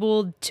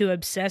tangible to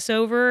obsess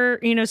over.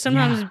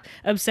 Sometimes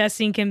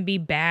obsessing can be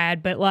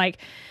bad, but like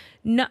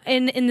no,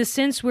 in the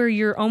sense where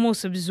you're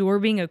almost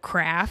absorbing a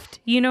craft,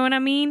 you know what I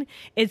mean?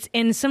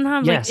 And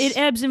sometimes Yes. like it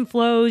ebbs and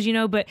flows,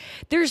 but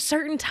there's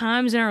certain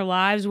times in our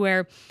lives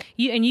where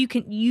you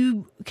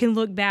can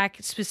look back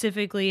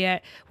specifically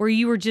at where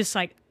you were just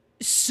like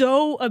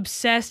so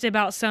obsessed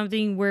about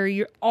something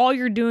where all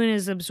you're doing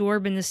is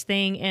absorbing this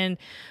thing, and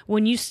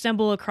when you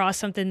stumble across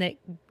something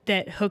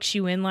that hooks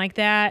you in like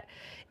that,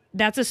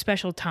 that's a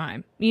special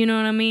time. You know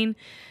what I mean?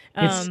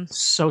 It's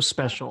so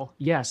special.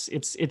 Yes,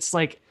 it's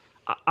like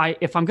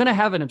if I'm gonna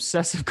have an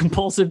obsessive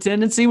compulsive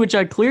tendency, which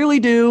I clearly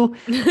do,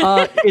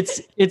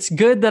 it's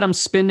good that I'm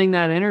spending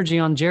that energy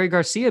on Jerry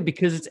Garcia,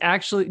 because it's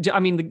actually, I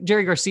mean, the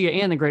Jerry Garcia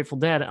and the Grateful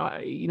Dead.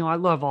 I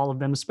love all of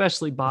them,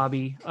 especially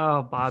Bobby.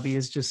 Oh, Bobby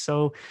is just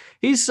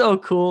he's so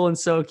cool and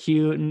so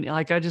cute, and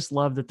like I just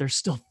love that they're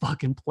still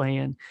fucking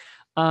playing,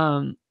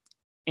 and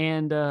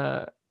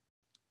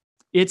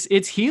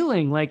it's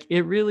healing. Like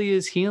it really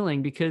is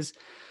healing, because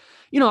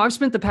I've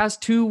spent the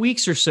past 2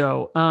 weeks or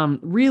so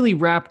really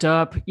wrapped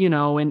up,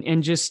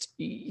 and just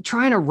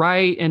trying to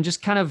write and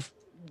just kind of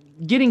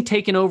getting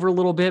taken over a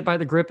little bit by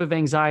the grip of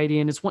anxiety.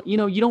 And it's you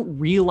don't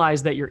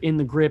realize that you're in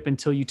the grip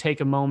until you take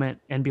a moment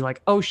and be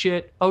like, oh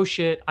shit,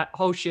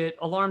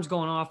 alarm's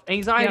going off.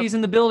 Anxiety's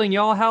in the building,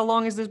 y'all. How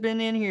long has this been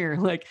in here?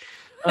 Like,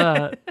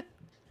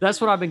 that's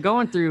what I've been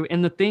going through.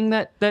 And the thing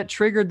that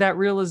triggered that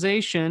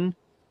realization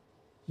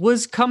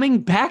was coming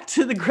back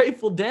to the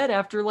Grateful Dead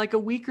after like a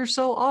week or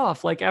so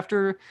off, like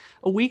after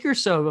a week or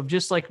so of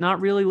just like not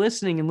really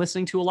listening and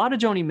listening to a lot of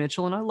Joni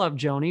Mitchell. And I love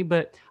Joni,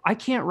 but I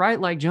can't write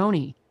like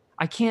Joni.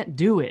 I can't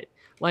do it.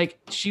 Like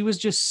she was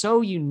just so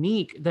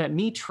unique that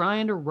me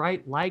trying to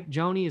write like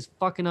Joni is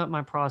fucking up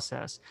my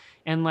process.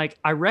 And like,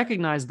 I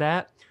recognized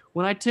that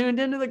when I tuned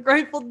into the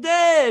Grateful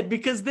Dead,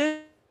 because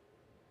then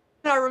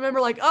I remember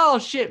like, oh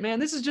shit,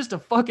 man, this is just a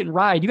fucking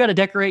ride. You got to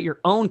decorate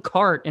your own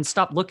cart and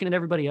stop looking at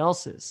everybody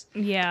else's.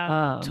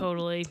 Yeah,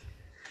 totally.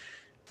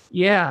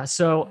 Yeah.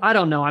 So I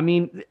don't know. I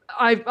mean,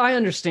 I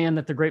understand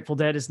that the Grateful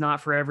Dead is not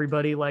for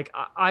everybody. Like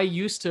I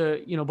used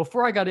to,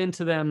 before I got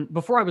into them,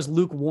 before I was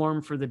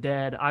lukewarm for the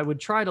Dead, I would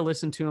try to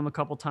listen to them a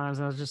couple times.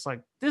 And I was just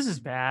like, this is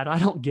bad. I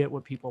don't get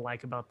what people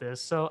like about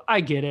this. So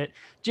I get it.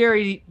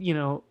 Jerry,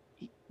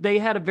 they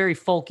had a very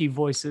folky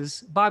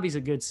voices. Bobby's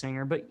a good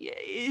singer, but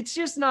it's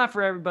just not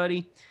for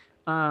everybody.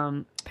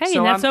 Hey,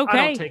 so that's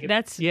okay.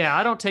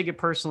 I don't take it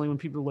personally when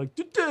people are like,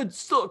 the Dead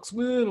sucks,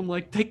 man. I'm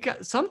like,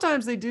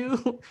 sometimes they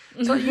do.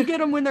 So you get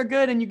them when they're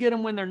good and you get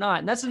them when they're not.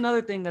 And that's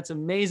another thing that's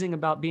amazing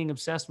about being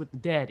obsessed with the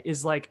Dead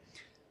is like,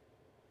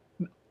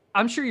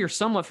 I'm sure you're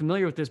somewhat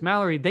familiar with this,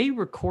 Mallory. They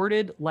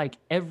recorded like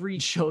every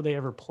show they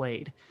ever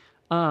played.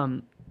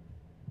 That's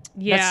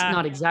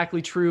not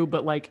exactly true,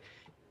 but like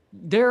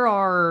there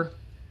are,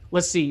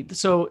 let's see.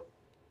 So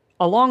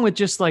along with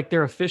just like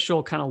their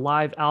official kind of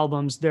live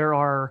albums, there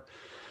are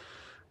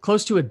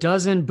close to a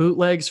dozen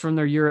bootlegs from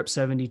their Europe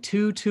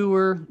 72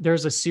 tour.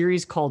 There's a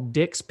series called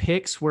Dick's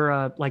Picks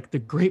where like the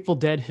Grateful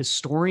Dead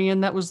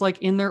historian that was like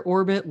in their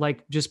orbit,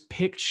 like just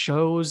picked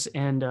shows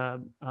and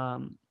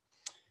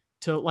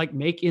to like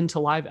make into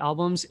live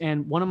albums.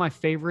 And one of my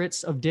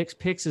favorites of Dick's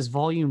Picks is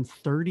volume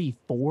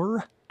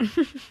 34.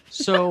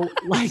 So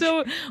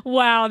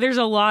wow, there's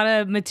a lot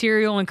of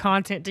material and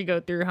content to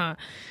go through, huh?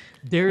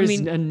 There is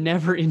a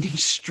never-ending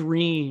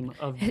stream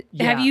of.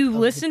 Have you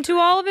listened to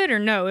all of it, or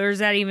no? Or is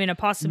that even a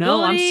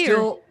possibility?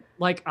 No,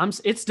 I'm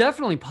still it's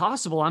definitely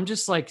possible. I'm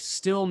just like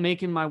still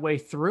making my way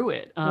through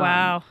it.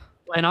 Wow,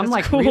 and I'm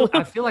like, cool.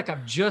 I feel like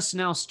I've just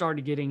now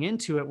started getting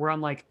into it. Where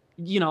I'm like,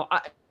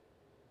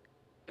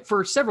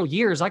 for several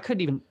years, I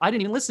didn't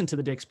even listen to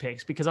the Dick's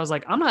Picks because I was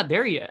like, I'm not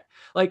there yet.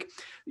 Like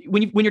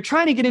when you're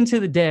trying to get into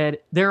the Dead,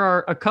 there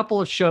are a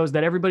couple of shows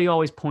that everybody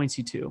always points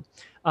you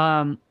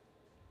to.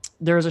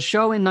 There was a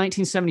show in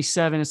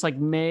 1977. It's like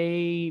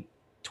May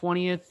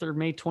 20th or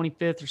May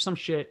 25th or some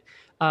shit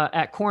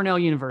at Cornell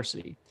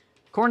University.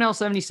 Cornell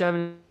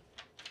 77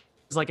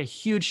 is like a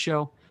huge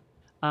show.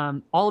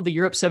 All of the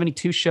Europe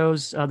 72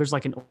 shows, there's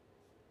like an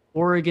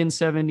Oregon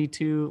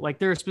 72. Like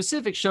there are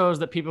specific shows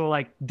that people are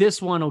like,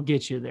 this one will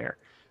get you there.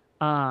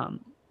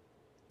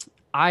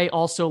 I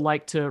also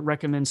like to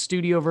recommend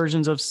studio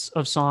versions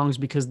of songs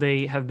because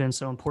they have been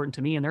so important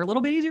to me and they're a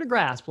little bit easier to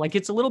grasp. Like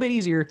it's a little bit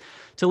easier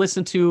to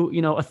listen to,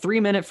 a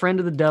 3-minute Friend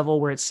of the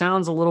Devil where it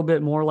sounds a little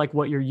bit more like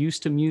what you're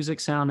used to music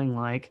sounding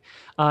like.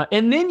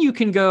 And then you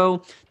can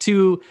go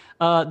to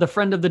the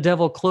Friend of the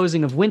Devil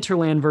closing of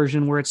Winterland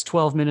version where it's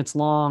 12 minutes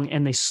long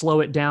and they slow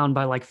it down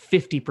by like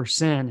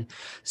 50%.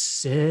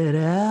 Set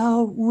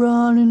out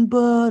running,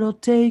 but I'll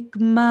take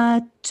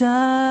my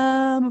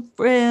time. A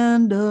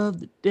friend of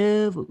the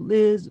devil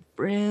is a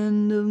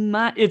friend of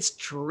mine. It's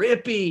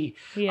trippy.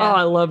 Yeah. Oh,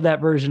 I love that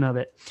version of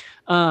it.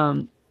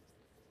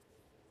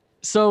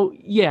 So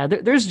yeah,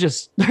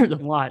 there's a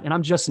lot, and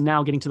I'm just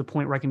now getting to the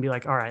point where I can be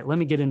like, all right, let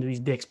me get into these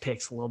Dick's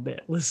Picks a little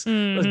bit. Let's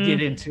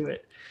get into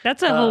it.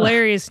 That's a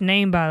hilarious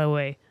name, by the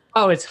way.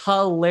 Oh, it's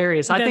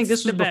hilarious. I think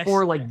this was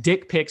before like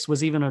Dick Pics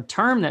was even a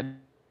term that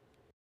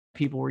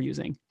people were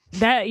using.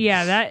 That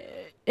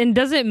And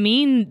does it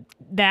mean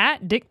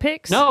that dick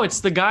pics? No,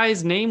 it's the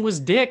guy's name was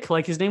Dick.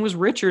 Like his name was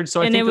Richard.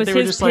 So I And think it that was they were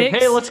his just like,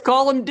 pics? hey, let's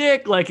call him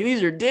Dick. Like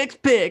these are Dick's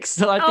pics.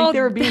 So I think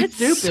they were being that's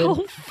stupid. so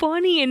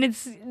funny. And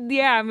it's,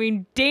 yeah, I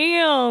mean,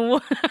 damn.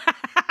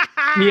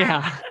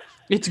 Yeah,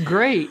 it's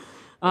great.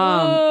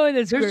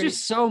 That's There's great.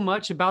 just so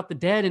much about the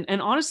Dead.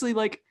 And honestly,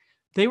 like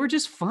they were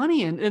just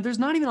funny. And there's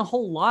not even a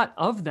whole lot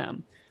of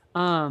them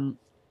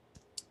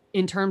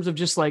in terms of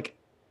just like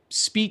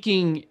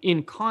speaking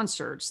in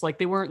concerts. Like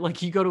they weren't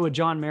like you go to a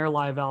John Mayer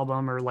live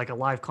album or like a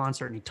live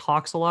concert and he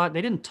talks a lot.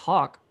 They didn't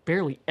talk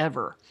barely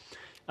ever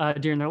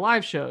during their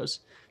live shows.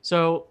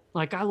 So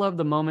like I love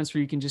the moments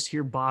where you can just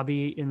hear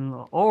Bobby in the,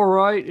 all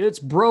right, it's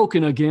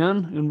broken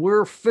again and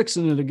we're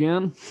fixing it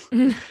again.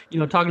 You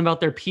know, talking about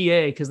their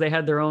PA because they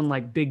had their own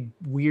like big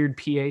weird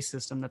PA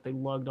system that they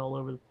lugged all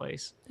over the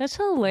place. That's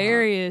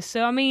hilarious.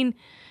 So, I mean,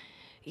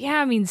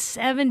 yeah, I mean,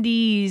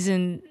 70s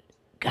and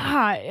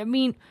God, I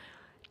mean,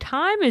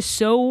 time is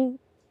so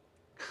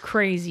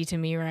crazy to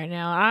me right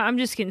now. I'm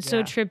just getting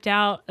so tripped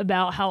out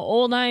about how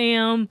old I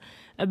am,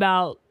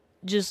 about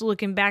just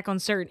looking back on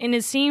certain. And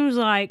it seems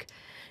like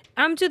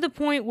I'm to the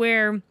point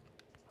where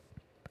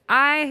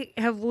I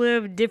have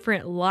lived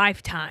different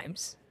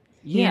lifetimes,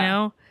 you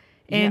know?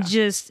 And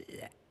just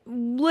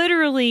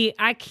literally,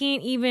 I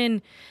can't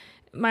even,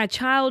 my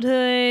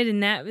childhood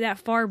and that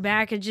far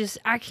back,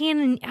 I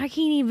can't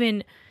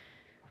even,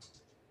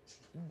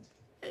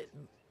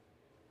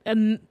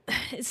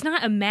 it's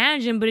not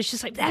imagine, but it's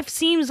just like, that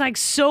seems like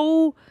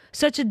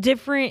such a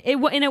different, it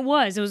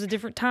was a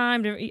different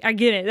time. I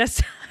get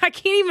it. I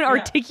can't even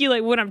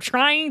articulate what I'm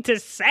trying to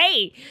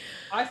say.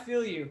 I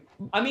feel you.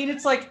 I mean,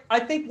 it's like, I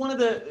think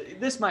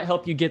this might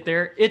help you get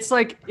there. It's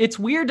like, it's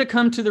weird to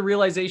come to the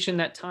realization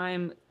that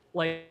time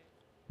like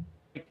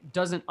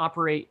doesn't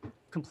operate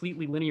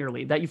completely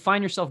linearly, that you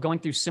find yourself going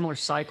through similar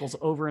cycles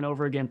over and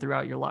over again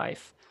throughout your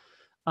life.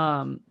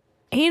 And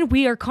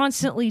we are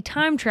constantly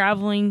time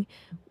traveling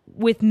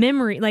with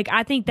memory. Like,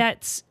 I think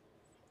that's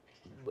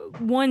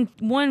one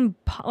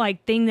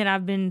like thing that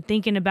I've been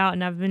thinking about,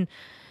 and I've been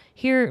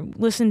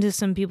listening to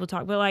some people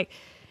talk, but like,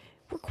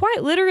 we're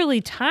quite literally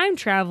time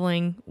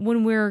traveling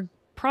when we're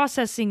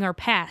processing our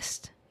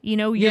past. You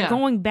know, you're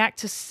going back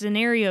to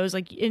scenarios,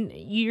 like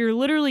you're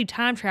literally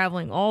time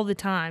traveling all the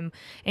time.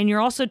 And you're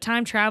also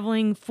time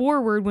traveling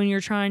forward when you're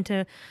trying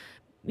to,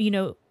 you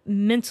know,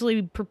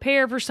 mentally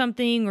prepare for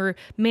something or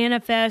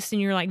manifest,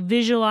 and you're like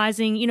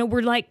visualizing. You know,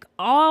 we're like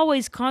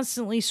always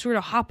constantly sort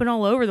of hopping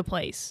all over the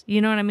place.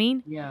 You know what I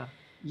mean?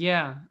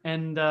 Yeah.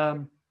 And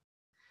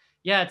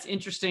it's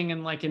interesting.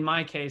 And like in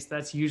my case,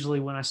 that's usually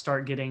when I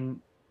start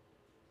getting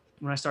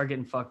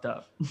fucked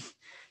up.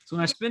 So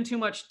when I spend too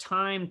much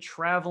time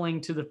traveling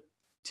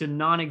to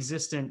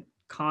non-existent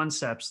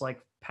concepts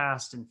like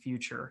past and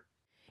future.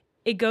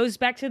 It goes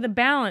back to the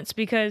balance,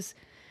 because,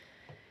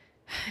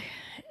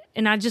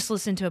 and I just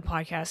listened to a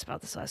podcast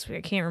about this last week.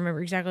 I can't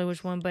remember exactly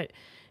which one, but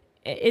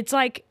it's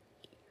like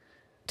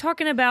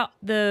talking about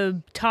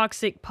the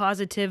toxic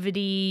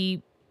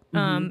positivity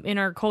in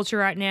our culture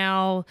right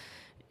now,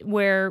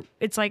 where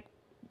it's like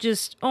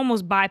just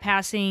almost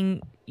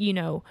bypassing, you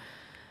know,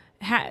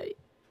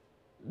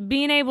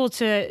 being able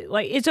to,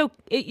 like,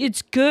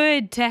 it's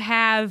good to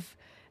have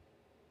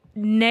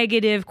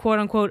negative quote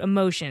unquote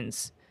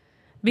emotions,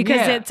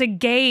 because it's a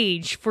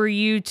gauge for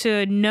you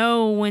to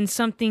know when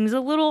something's a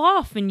little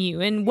off in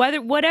you, and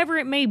whatever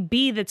it may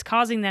be that's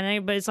causing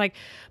that. But it's like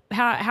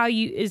how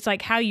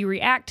you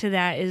react to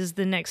that is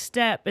the next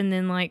step. And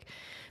then like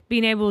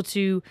being able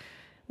to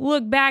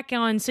look back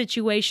on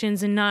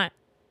situations and not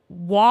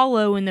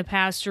wallow in the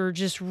past or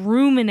just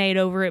ruminate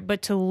over it,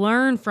 but to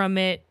learn from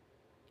it.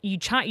 You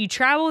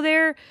travel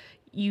there,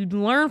 you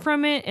learn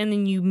from it, and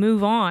then you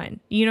move on.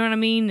 You know what I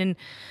mean? And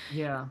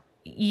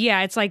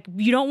it's like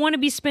you don't want to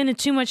be spending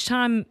too much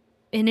time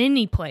in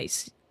any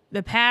place,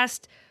 the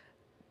past,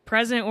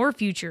 present, or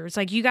future. It's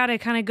like you got to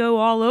kind of go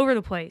all over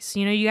the place.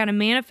 You know, you got to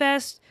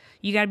manifest,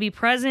 you got to be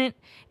present,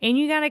 and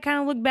you got to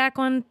kind of look back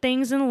on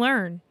things and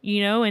learn,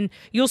 you know, and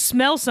you'll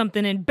smell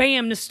something and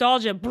bam,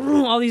 nostalgia,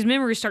 boom, all these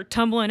memories start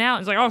tumbling out.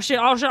 It's like, oh shit,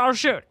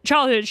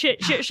 childhood,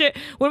 shit.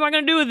 What am I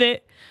going to do with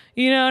it?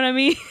 You know what I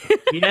mean?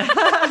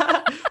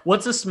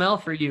 What's a smell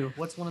for you?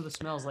 What's one of the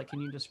smells? Like, can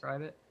you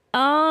describe it?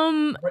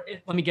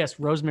 Let me guess.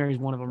 Rosemary's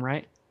one of them,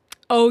 right?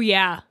 Oh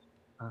yeah.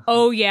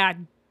 Oh yeah.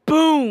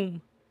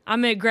 Boom.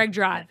 I'm at Greg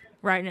Drive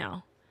right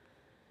now.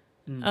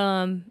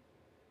 One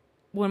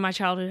of my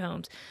childhood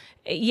homes.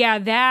 Yeah,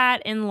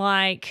 that, and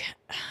like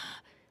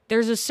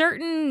there's a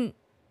certain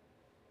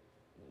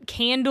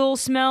candle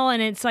smell,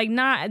 and it's like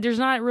there's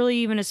not really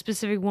even a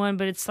specific one,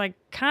 but it's like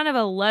kind of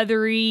a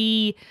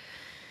leathery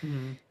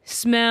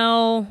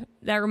smell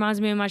that reminds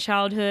me of my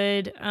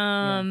childhood.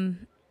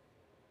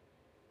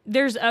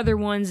 There's other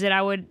ones that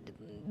I would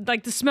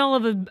like, the smell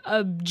of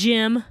a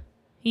gym,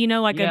 you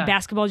know, like a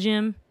basketball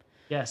gym.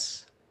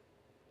 Yes.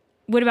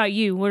 What about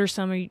you? What are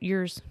some of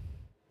yours?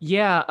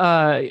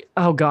 Yeah.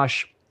 Oh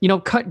gosh. You know,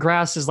 cut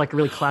grass is like a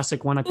really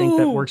classic one. I think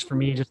that works for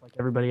me just like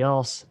everybody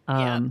else.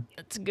 Yeah,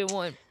 that's a good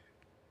one.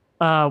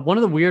 One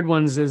of the weird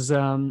ones is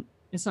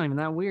It's not even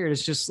that weird.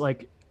 It's just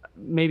like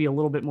maybe a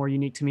little bit more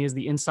unique to me is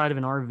the inside of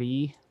an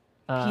RV.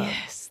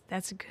 Yes,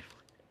 that's a good one.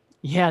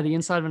 Yeah, the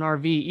inside of an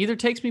RV either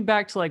takes me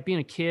back to like being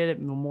a kid at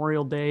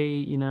Memorial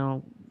Day,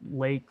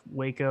 Lake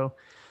Waco.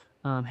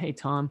 Hey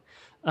Tom,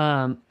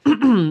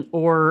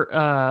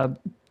 or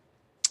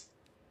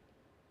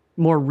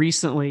more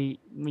recently,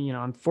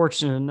 I'm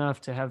fortunate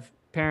enough to have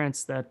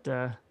parents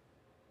that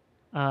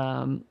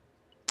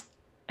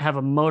have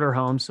a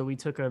motorhome. So we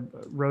took a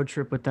road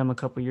trip with them a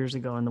couple years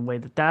ago, and the way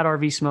that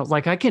RV smells,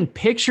 like I can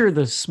picture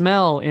the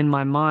smell in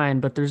my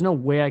mind, but there's no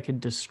way I could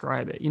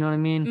describe it. You know what I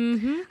mean?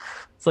 Mm-hmm.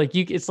 It's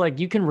like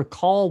you can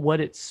recall what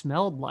it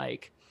smelled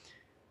like,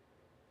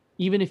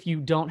 even if you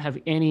don't have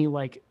any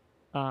like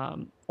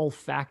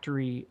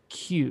olfactory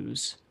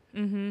cues.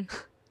 Mm-hmm.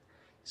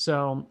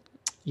 So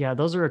yeah,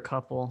 those are a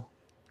couple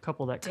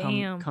that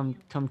Damn.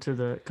 come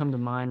to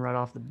mind right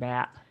off the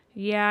bat.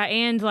 Yeah,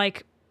 and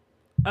like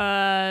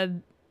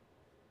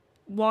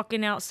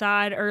walking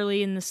outside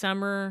early in the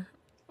summer,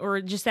 or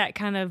just that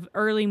kind of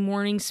early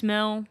morning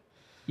smell.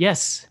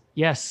 Yes.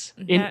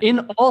 In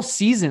all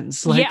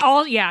seasons. Like,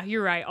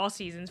 You're right. All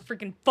seasons.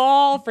 Freaking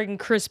fall, freaking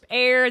crisp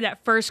air.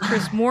 That first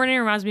crisp morning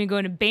reminds me of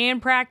going to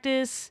band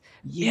practice.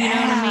 Yeah. You know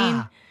what I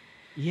mean?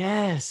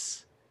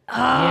 Yes.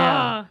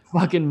 Ah. Yeah.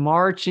 Fucking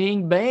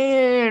marching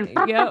band.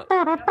 Yep.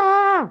 Give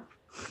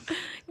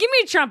me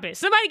a trumpet.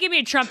 Somebody give me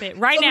a trumpet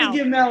right now. Somebody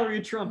give Mallory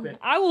a trumpet.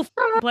 I will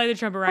play the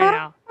trumpet right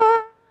now.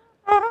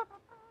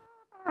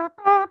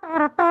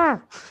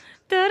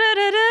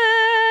 Da-da-da-da.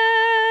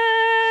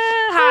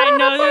 High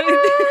note.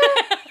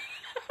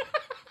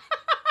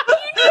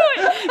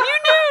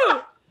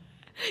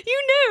 You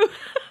knew.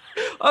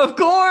 Of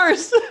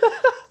course.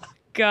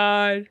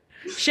 God.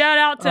 Shout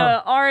out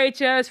to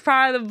RHS,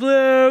 Fire the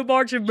Blue,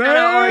 Marching Band. Shout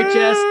out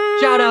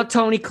RHS. Shout out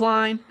Tony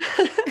Klein.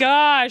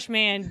 Gosh,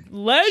 man.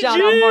 Legend.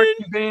 Shout out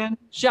Marching Band.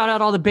 Shout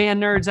out all the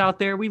band nerds out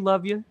there. We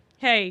love you.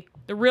 Hey,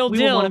 the real We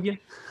deal. were one of you.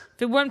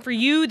 If it wasn't for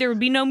you, there would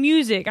be no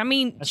music. I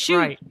mean, That's shoot.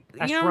 right.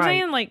 That's you know what right. I'm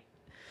saying? Like,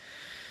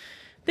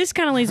 this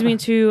kind of leads me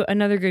into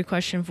another good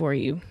question for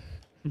you.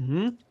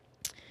 Mm-hmm. And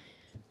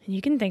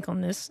you can think on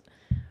this.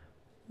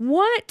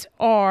 What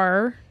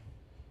are,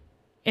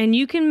 and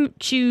you can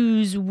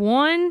choose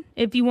one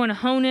if you want to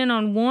hone in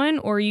on one,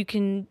 or you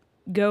can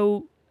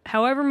go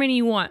however many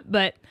you want,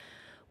 but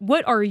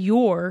what are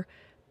your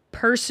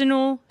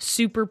personal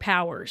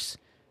superpowers?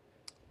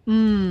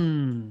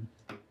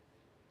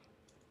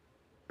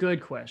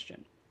 Good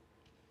question.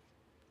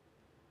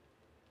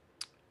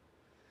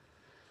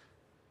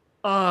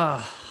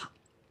 I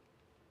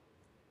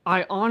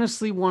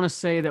honestly want to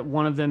say that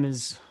one of them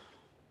is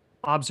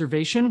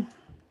observation.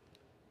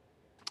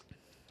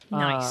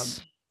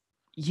 Nice.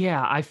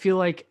 Yeah, I feel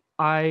like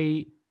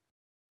I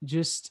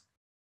just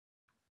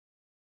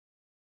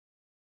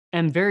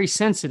am very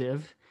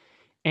sensitive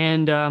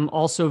and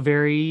also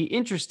very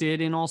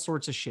interested in all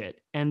sorts of shit.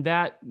 And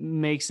that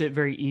makes it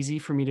very easy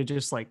for me to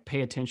just like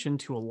pay attention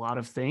to a lot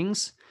of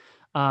things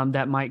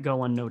that might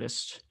go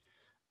unnoticed.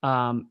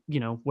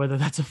 Whether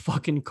that's a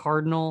fucking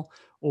cardinal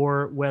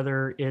or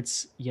whether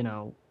it's,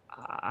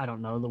 I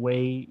don't know, the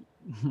way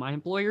my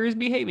employer is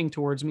behaving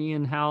towards me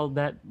and how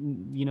that,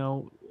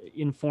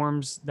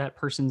 informs that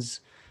person's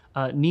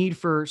need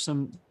for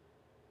some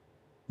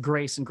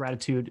grace and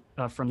gratitude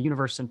from the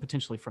universe and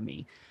potentially from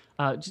me.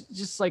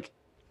 Just like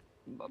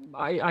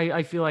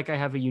I feel like I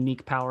have a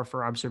unique power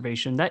for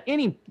observation that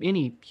any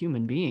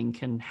human being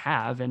can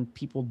have, and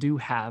people do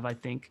have, I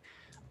think,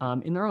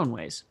 in their own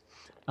ways.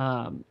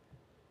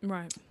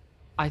 Right.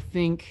 I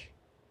think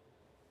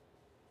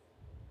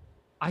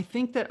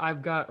that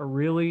I've got a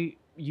really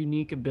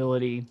unique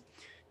ability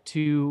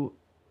to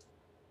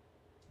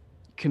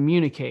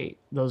communicate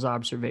those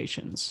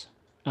observations.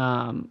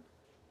 And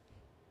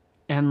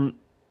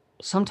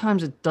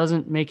sometimes it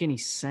doesn't make any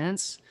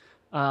sense.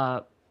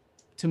 To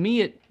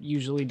me, it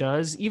usually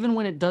does, even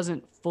when it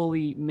doesn't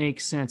fully make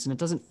sense and it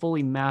doesn't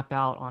fully map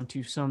out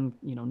onto some,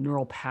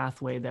 neural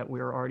pathway that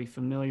we're already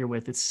familiar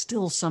with. It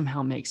still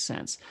somehow makes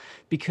sense,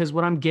 because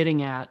what I'm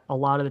getting at a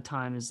lot of the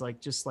time is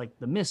just like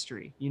the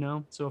mystery,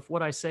 So if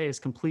what I say is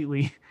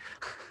completely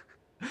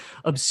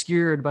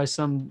obscured by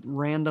some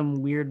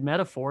random weird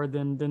metaphor,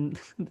 then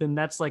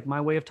that's like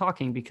my way of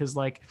talking, because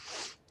I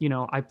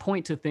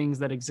point to things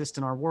that exist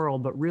in our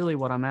world, but really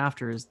what I'm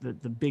after is the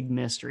big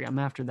mystery. I'm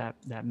after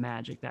that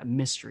magic, that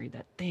mystery,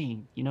 that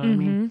thing, you know what I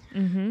mean?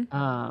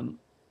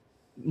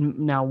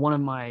 Mm-hmm. Now one of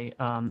my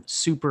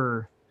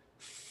super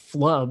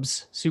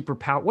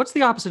superpower, what's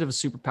the opposite of a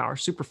superpower?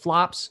 Super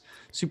flops,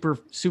 super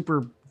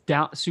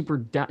down,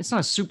 it's not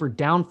a super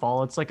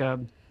downfall, it's like a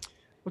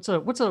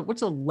what's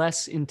a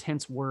less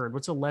intense word?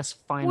 What's a less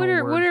final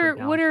word? What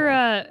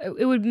are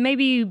it would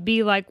maybe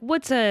be like,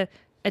 what's a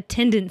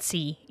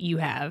tendency you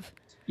have?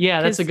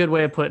 Yeah, that's a good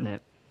way of putting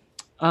it.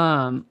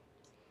 I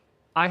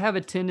have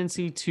a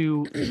tendency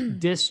to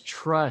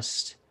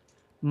distrust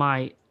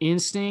my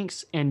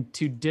instincts and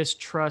to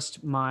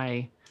distrust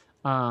my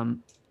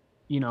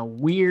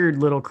weird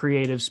little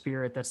creative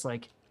spirit that's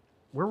like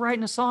we're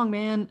writing a song,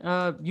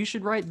 man. You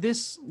should write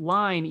this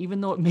line,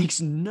 even though it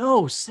makes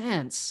no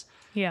sense.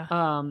 Yeah.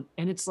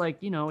 And it's like,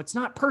 it's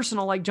not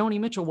personal like Joni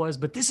Mitchell was,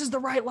 but this is the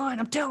right line,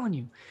 I'm telling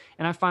you.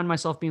 And I find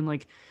myself being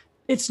like,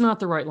 it's not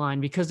the right line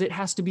because it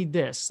has to be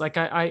this. Like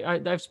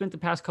I've spent the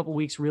past couple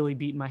weeks really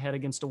beating my head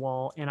against a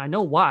wall, and I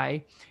know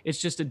why. It's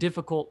just a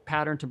difficult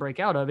pattern to break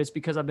out of. It's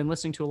because I've been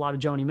listening to a lot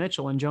of Joni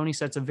Mitchell, and Joni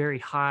sets a very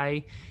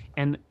high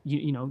and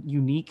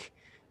unique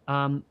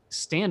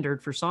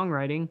standard for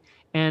songwriting.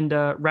 And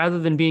rather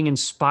than being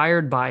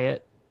inspired by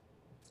it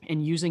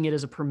and using it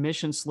as a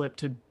permission slip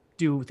to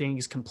do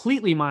things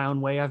completely my own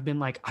way, I've been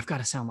like, I've got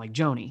to sound like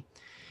Joni,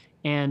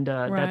 and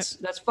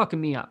that's fucking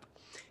me up.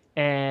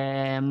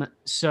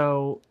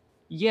 So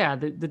yeah,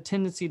 the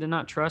tendency to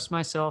not trust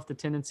myself, the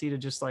tendency to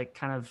just like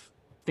kind of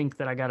think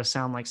that I got to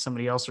sound like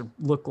somebody else or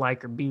look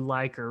like or be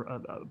like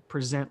or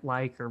present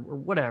like or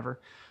whatever.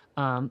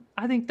 I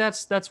think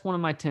that's one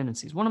of my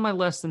tendencies, one of my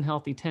less than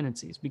healthy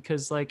tendencies,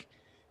 because like,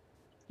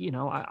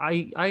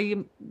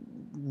 I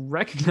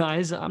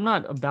recognize I'm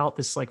not about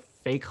this like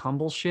fake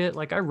humble shit.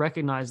 Like I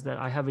recognize that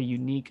I have a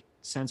unique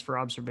sense for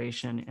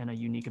observation and a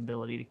unique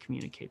ability to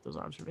communicate those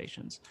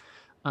observations.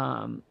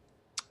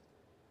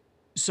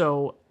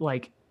 So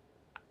like,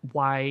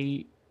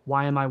 why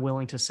am I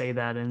willing to say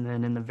that and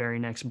then in the very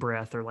next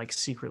breath or like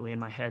secretly in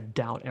my head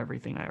doubt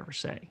everything I ever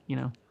say,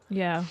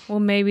 Yeah. Well,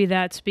 maybe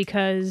that's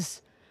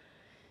because,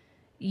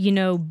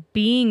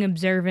 being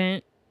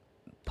observant,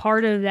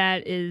 part of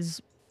that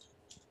is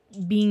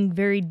being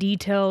very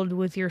detailed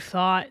with your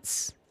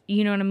thoughts.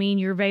 You know what I mean?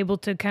 You're able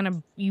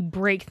to you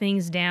break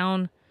things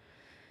down.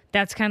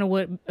 That's kind of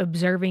what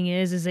observing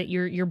is that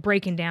you're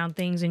breaking down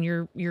things and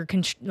you're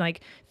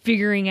like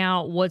figuring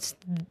out what's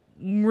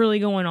really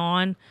going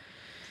on.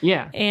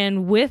 Yeah.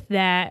 And with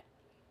that,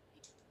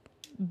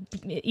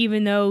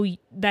 even though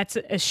that's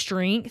a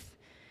strength,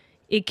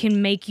 it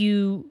can make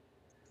you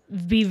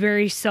be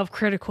very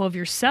self-critical of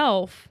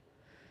yourself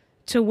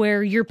to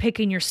where you're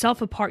picking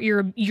yourself apart.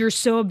 You're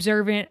so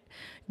observant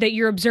that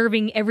you're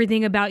observing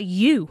everything about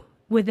you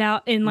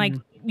without, and like,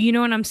 you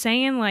know what I'm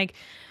saying? Like,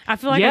 I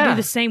feel like I do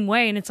the same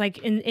way. And it's like,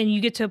 and you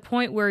get to a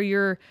point where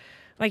you're,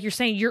 like you're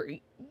saying,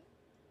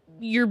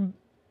 you're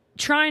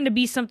trying to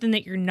be something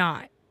that you're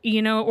not,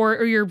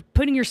 or you're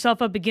putting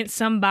yourself up against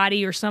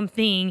somebody or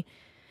something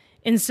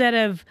instead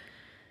of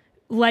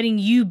letting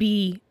you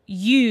be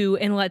you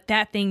and let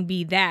that thing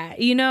be that.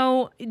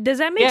 Does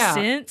that make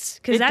sense?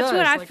 Because that's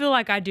what I feel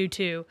like I do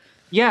too.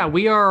 Yeah,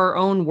 we are our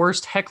own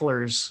worst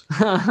hecklers.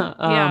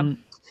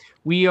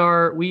 We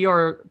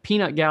are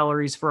peanut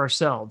galleries for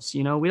ourselves.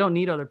 We don't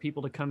need other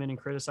people to come in and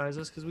criticize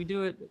us because we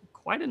do it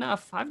quite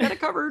enough. I've got it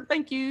covered.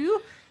 Thank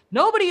you.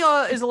 Nobody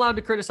is allowed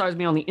to criticize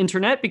me on the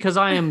internet because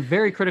I am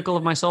very critical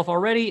of myself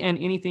already, and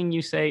anything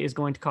you say is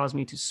going to cause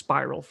me to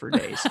spiral for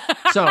days.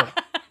 So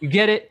you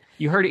get it.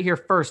 You heard it here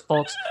first,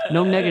 folks.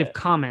 No negative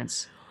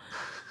comments.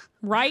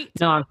 Right?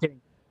 No, I'm kidding.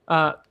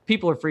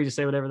 People are free to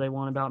say whatever they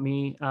want about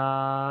me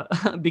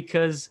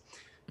because,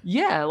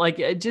 yeah, like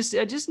I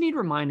just need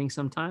reminding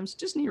sometimes.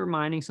 Just need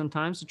reminding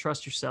sometimes to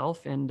trust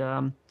yourself, and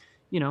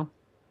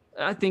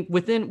I think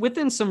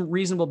within some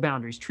reasonable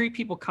boundaries, treat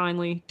people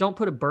kindly. Don't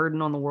put a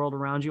burden on the world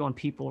around you, on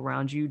people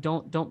around you.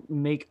 Don't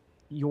make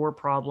your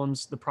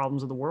problems the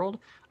problems of the world.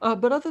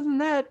 But other than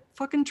that,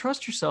 fucking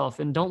trust yourself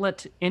and don't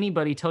let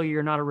anybody tell you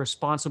you're not a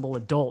responsible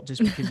adult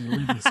just because you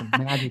leave some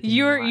magic.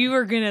 You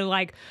are gonna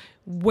like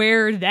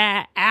wear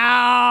that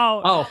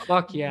out. Oh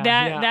fuck yeah!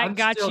 That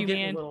got you,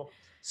 man.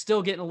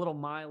 Still getting a little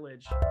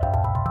mileage.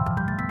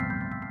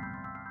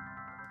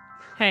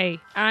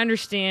 Hey, I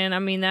understand. I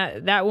mean,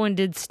 that one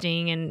did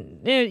sting,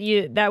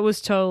 and that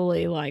was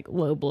totally like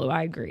low blow.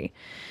 I agree.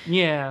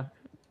 Yeah.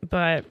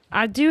 But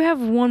I do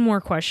have one more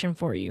question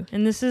for you,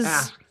 and this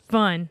is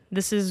fun.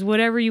 This is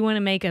whatever you want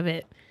to make of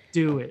it.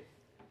 Do it.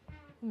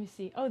 Let me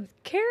see. Oh,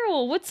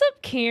 Carol. What's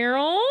up,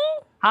 Carol?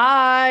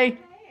 Hi.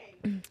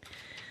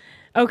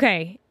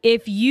 Okay.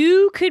 If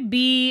you could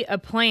be a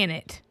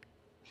planet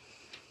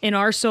in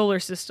our solar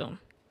system,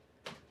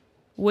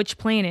 which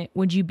planet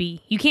would you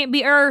be? You can't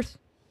be Earth.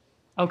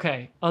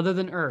 Okay. Other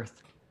than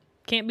Earth.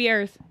 Can't be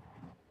Earth.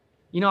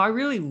 I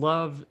really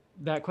love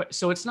that question.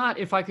 So it's not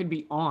if I could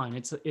be on,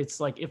 it's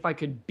like if I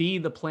could be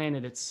the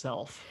planet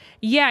itself.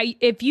 Yeah,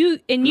 if you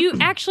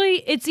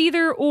actually, it's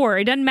either or.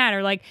 It doesn't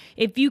matter. Like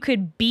if you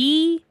could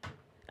be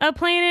a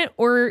planet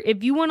or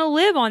if you want to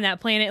live on that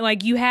planet,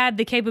 like you had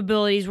the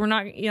capabilities. We're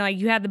not, like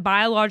you had the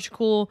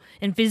biological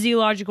and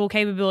physiological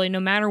capability no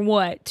matter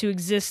what to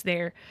exist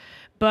there.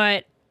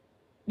 But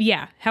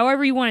yeah,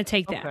 however you want to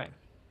take that. Okay.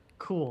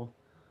 Cool.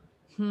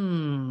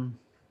 Well,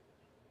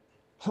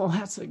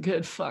 that's a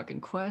good fucking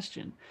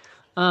question.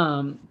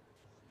 I'm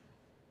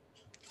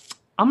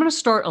going to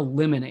start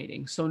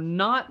eliminating. So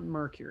not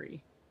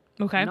Mercury.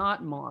 Okay.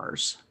 Not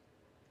Mars.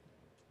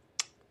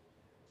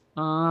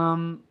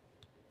 Let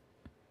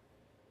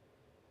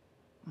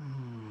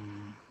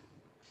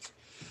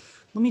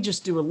me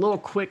just do a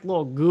quick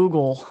little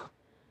Google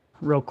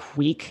real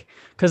quick.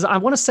 Because I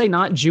want to say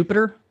not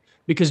Jupiter.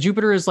 Because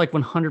Jupiter is like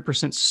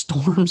 100%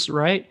 storms,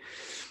 right?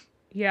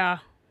 Yeah.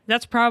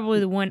 That's probably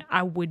the one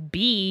I would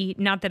be.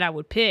 Not that I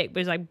would pick, but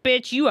it's like,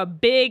 bitch, you a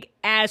big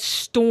ass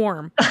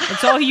storm.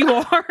 That's all you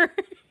are.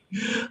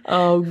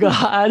 Oh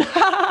God.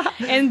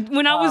 And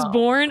when I was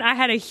born, I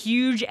had a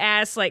huge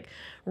ass like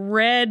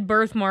red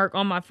birthmark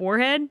on my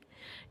forehead.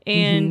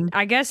 And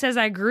I guess as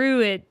I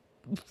grew,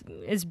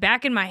 it's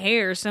back in my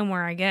hair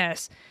somewhere, I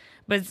guess.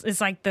 But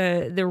it's like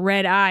the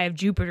red eye of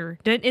Jupiter.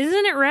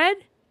 Isn't it red?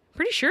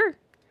 Pretty sure.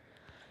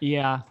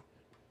 Yeah.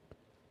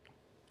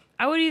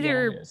 I would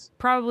either it is.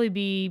 probably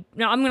be.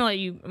 No, I'm gonna let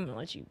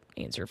you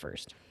answer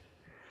first.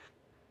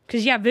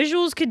 Because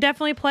visuals could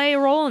definitely play a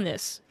role in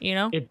this. You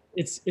know,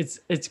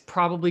 it's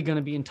probably going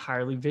to be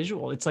entirely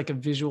visual. It's like a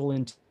visual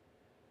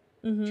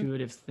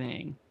intuitive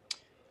thing.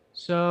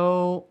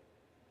 So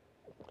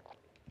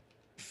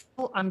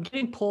I'm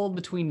getting pulled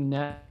between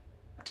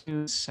Neptune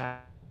and Saturn.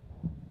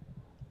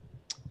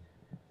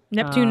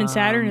 Neptune and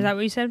Saturn. Is that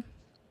what you said?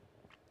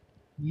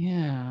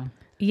 Yeah.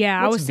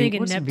 Yeah, I was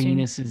thinking Neptune.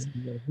 Venus is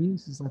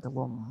like a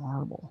little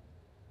marble.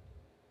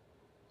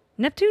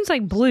 Neptune's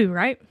like blue,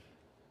 right?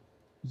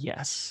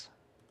 Yes.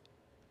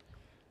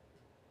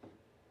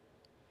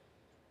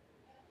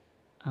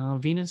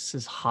 Venus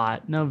is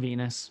hot. No,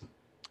 Venus.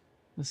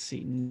 Let's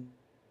see.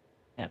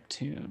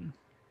 Neptune.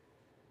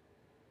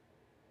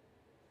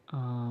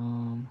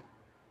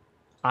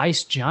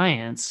 Ice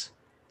giants.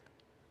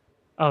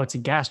 Oh, it's a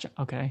gas.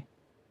 Okay.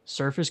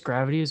 Surface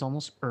gravity is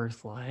almost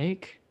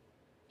Earth-like.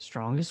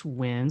 Strongest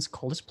winds,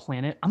 coldest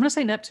planet. I'm going to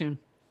say Neptune.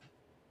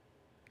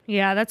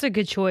 Yeah, that's a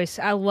good choice.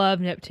 I love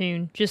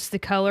Neptune. Just the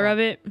color of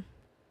it.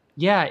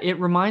 Yeah, it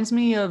reminds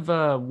me of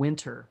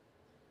Winter,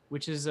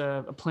 which is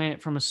a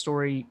planet from a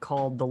story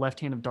called The Left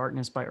Hand of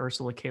Darkness by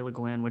Ursula K. Le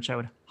Guin, which I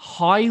would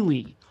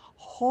highly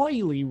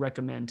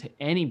recommend to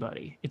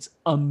anybody. It's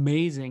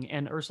amazing.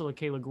 And Ursula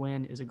K. Le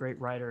Guin is a great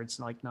writer. It's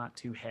like not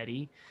too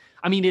heady.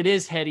 I mean, it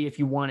is heady if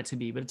you want it to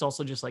be, but it's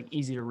also just like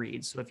easy to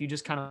read. So if you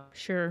just kind of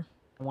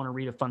want to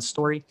read a fun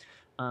story,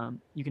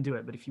 you can do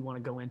it. But if you want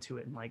to go into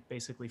it and like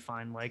basically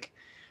find like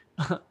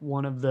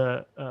one of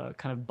the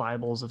kind of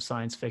Bibles of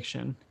science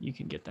fiction, you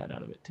can get that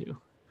out of it too.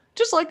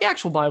 Just like the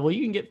actual Bible,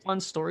 you can get fun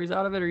stories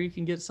out of it, or you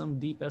can get some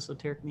deep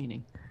esoteric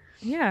meaning.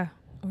 Yeah,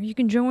 or you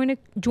can join a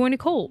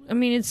cult. I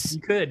mean, you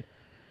could.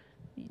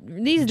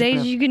 These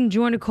days you can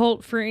join a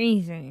cult for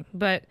anything.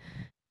 But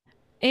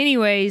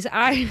anyways,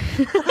 I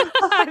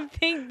I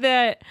think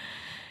that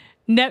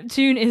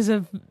Neptune is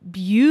a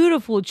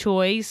beautiful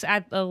choice.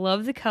 I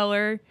love the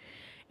color,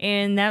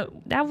 and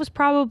that was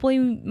probably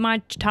my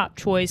top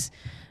choice.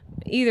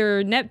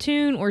 Either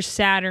Neptune or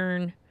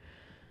Saturn.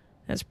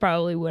 That's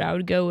probably what I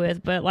would go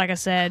with. But like I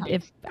said,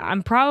 if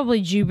I'm probably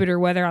Jupiter,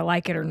 whether I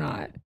like it or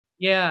not.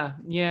 Yeah.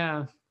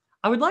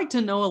 I would like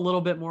to know a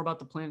little bit more about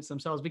the planets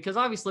themselves, because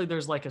obviously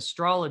there's like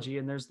astrology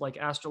and there's like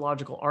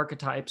astrological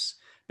archetypes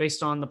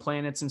based on the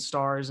planets and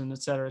stars and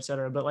et cetera, et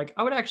cetera. But like,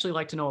 I would actually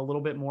like to know a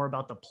little bit more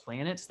about the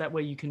planets. That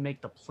way you can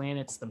make the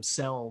planets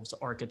themselves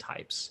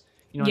archetypes.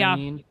 You know what I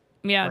mean?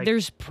 Yeah, like,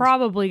 there's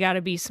probably got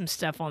to be some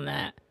stuff on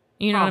that.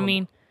 You know what I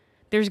mean?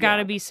 There's got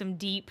to be some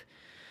deep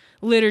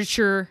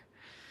literature,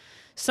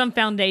 some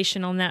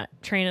foundation on that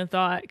train of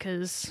thought,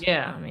 because,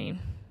 I mean...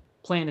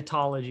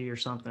 planetology or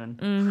something.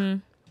 Mm-hmm.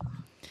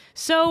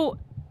 So,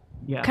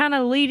 kind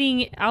of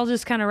leading... I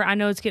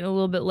know it's getting a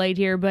little bit late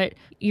here, but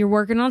you're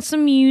working on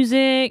some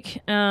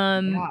music.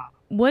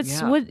 What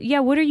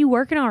are you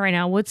working on right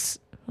now? What's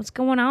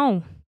going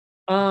on?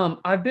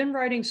 I've been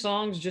writing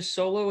songs just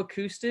solo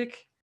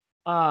acoustic,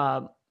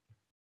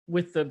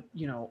 with the,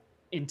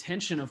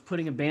 intention of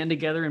putting a band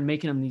together and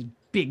making them these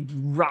big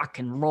rock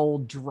and roll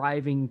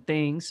driving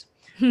things.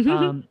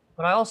 But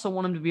I also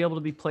want them to be able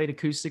to be played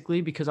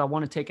acoustically, because I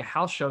want to take a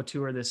house show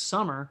tour this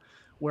summer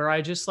where I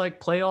just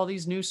like play all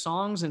these new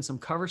songs and some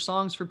cover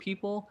songs for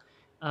people.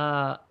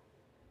 And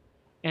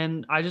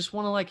I just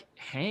want to like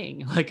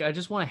hang. Like, I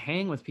just want to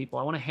hang with people.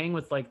 I want to hang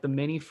with like the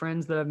many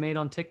friends that I've made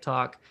on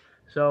TikTok.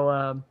 So,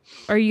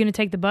 are you going to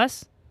take the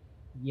bus?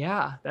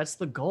 Yeah, that's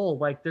the goal.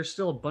 Like, there's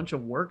still a bunch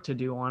of work to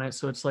do on it,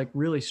 so it's like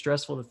really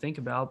stressful to think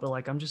about, but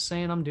like, I'm just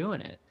saying I'm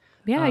doing it.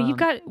 Yeah, you've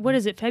got, what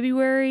is it,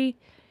 February?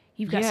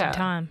 You've got some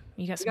time.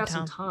 You got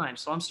some time.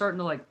 So I'm starting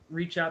to like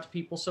reach out to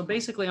people. So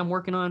basically I'm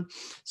working on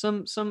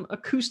some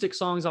acoustic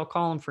songs, I'll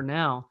call them for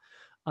now.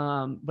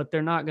 But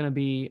they're not going to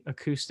be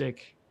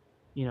acoustic,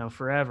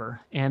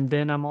 forever. And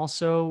then I'm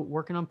also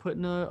working on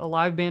putting a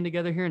live band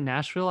together here in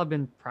Nashville. I've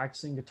been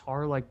practicing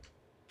guitar like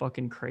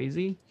fucking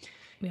crazy.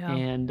 Yeah.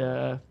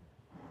 And,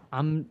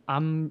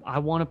 I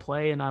want to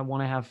play and I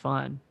want to have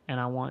fun, and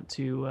I want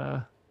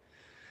to,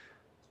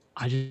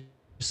 I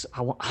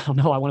don't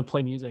know. I want to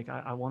play music.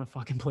 I want to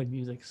fucking play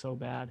music so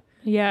bad.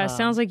 Yeah. It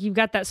sounds like you've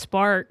got that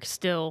spark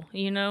still,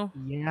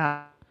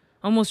 Yeah.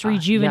 Almost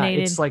rejuvenated.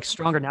 Yeah, it's like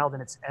stronger now than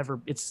it's ever.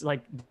 It's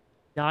like,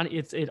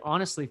 it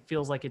honestly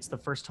feels like it's the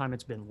first time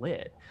it's been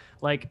lit.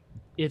 Like,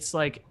 it's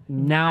like,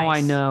 now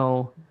I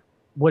know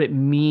what it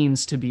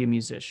means to be a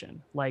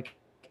musician. Like,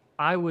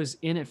 I was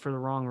in it for the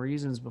wrong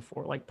reasons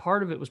before. Like,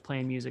 part of it was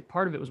playing music,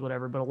 part of it was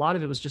whatever, but a lot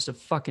of it was just a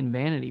fucking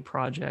vanity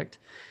project.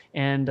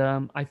 And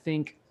I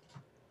think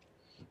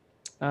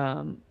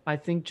I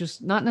think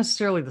just not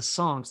necessarily the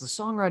songs. The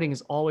songwriting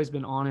has always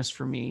been honest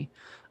for me.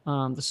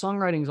 The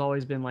songwriting's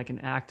always been like an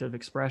act of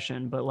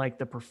expression, but like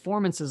the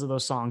performances of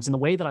those songs and the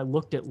way that I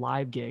looked at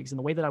live gigs and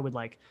the way that I would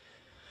like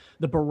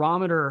the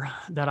barometer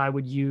that I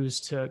would use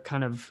to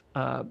kind of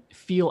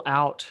feel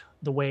out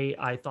the way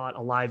I thought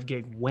a live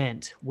gig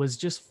went was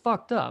just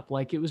fucked up.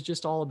 Like it was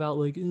just all about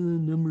like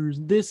numbers,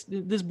 this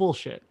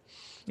bullshit.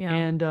 Yeah.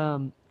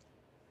 And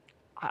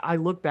I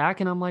look back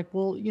and I'm like,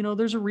 well, you know,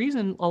 there's a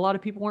reason a lot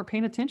of people weren't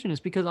paying attention.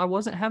 It's because I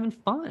wasn't having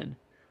fun.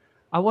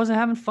 I wasn't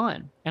having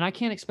fun. And I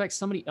can't expect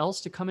somebody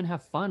else to come and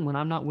have fun when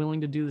I'm not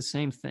willing to do the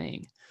same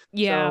thing.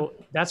 Yeah. So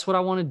that's what I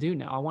want to do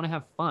now. I want to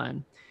have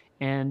fun.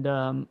 And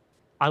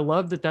I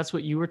love that that's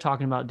what you were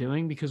talking about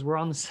doing because we're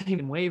on the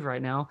same wave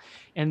right now.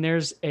 And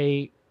there's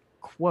a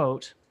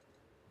quote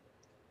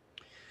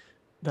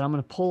that I'm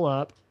going to pull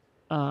up.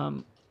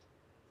 And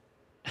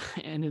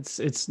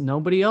it's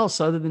nobody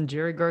else other than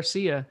Jerry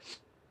Garcia.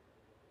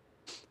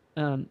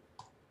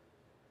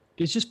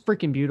 It's just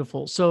freaking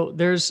beautiful. So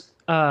there's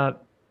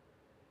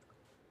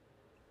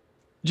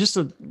just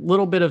a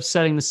little bit of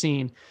setting the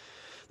scene.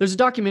 There's a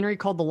documentary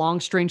called The Long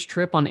Strange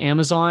Trip on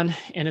Amazon,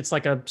 and it's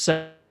like a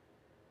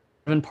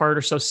 7-part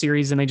or so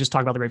series, and they just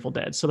talk about the Grateful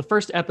Dead. So the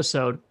first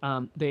episode,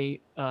 they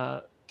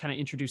kind of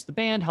introduce the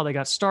band, how they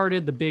got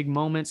started, the big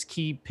moments,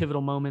 key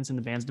pivotal moments in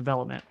the band's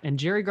development. And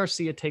Jerry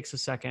Garcia takes a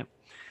second,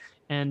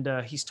 and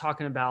he's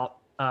talking about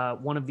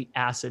one of the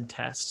acid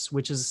tests,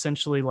 which is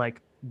essentially like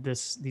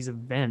these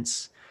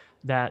events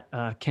that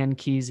Ken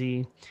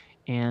Kesey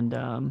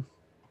and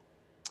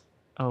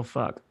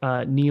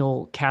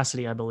Neil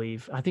Cassidy, I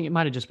believe. I think it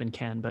might have just been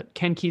Ken, but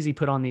Ken Kesey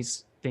put on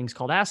these things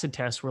called acid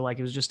tests where like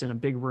it was just in a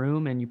big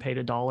room and you paid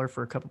 $1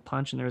 for a cup of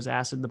punch and there was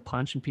acid in the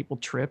punch and people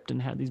tripped and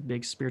had these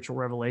big spiritual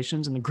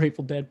revelations and the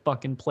Grateful Dead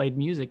fucking played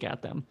music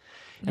at them.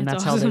 And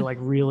that's awesome. how they like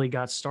really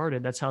got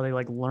started. That's how they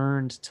like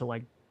learned to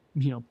like,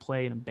 you know,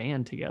 play in a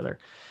band together.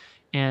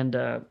 And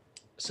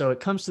so it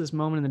comes to this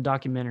moment in the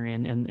documentary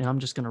and I'm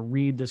just going to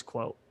read this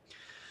quote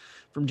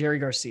from Jerry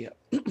Garcia.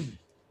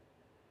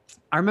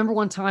 I remember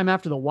one time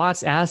after the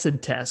Watts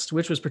acid test,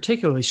 which was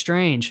particularly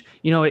strange.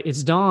 You know,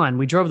 it's dawn.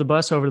 We drove the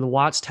bus over to the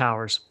Watts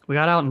towers. We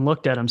got out and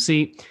looked at them.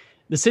 See,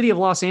 the city of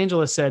Los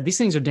Angeles said, these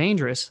things are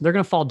dangerous. They're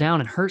going to fall down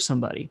and hurt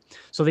somebody.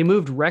 So they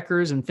moved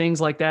wreckers and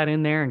things like that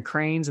in there and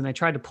cranes, and they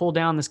tried to pull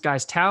down this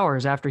guy's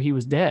towers after he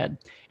was dead,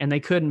 and they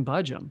couldn't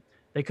budge them.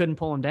 They couldn't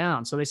pull him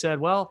down. So they said,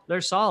 well,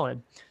 they're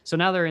solid. So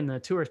now they're in the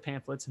tourist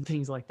pamphlets and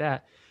things like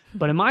that.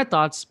 But in my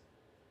thoughts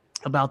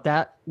about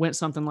that went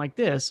something like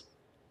this.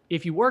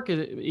 If you work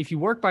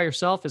by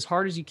yourself as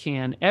hard as you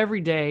can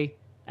every day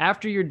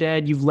after you're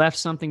dead, you've left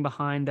something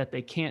behind that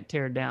they can't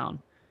tear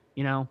down.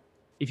 You know,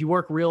 if you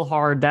work real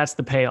hard, that's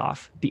the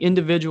payoff, the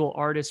individual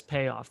artist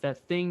payoff,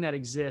 that thing that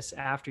exists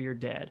after you're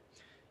dead.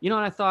 You know,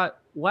 and I thought,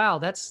 wow,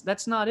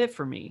 that's not it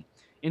for me.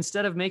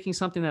 Instead of making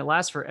something that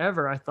lasts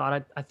forever, I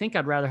thought, I think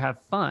I'd rather have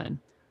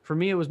fun. For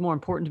me, it was more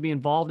important to be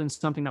involved in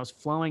something that was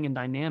flowing and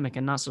dynamic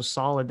and not so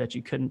solid that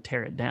you couldn't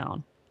tear it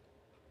down.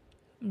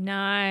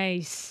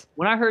 Nice.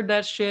 When I heard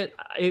that shit,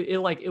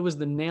 it was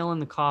the nail in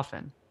the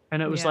coffin.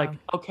 And it was like,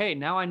 okay,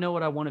 now I know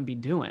what I want to be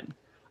doing.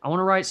 I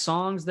want to write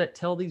songs that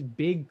tell these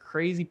big,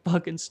 crazy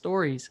fucking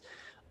stories.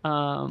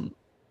 And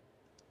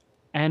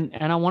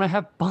I want to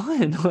have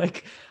fun.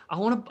 Like I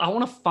want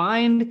to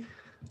find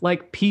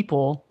like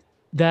people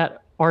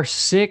that are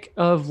sick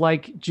of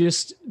like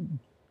just,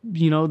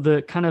 you know,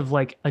 the kind of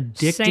like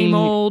addicting Same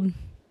old.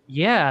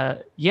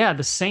 Yeah,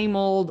 the same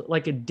old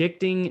like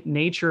addicting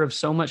nature of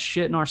so much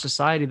shit in our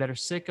society that are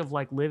sick of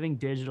like living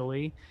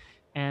digitally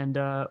and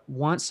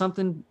want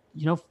something,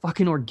 you know,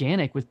 fucking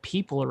organic with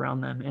people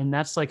around them. And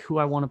that's like who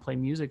I want to play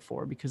music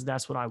for because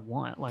that's what I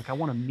want. Like I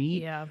want to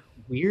meet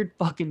weird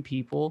fucking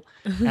people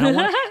and I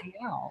want to hang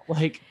out.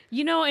 Like,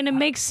 you know, and it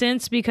makes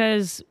sense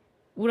because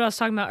what I was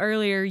talking about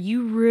earlier,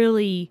 you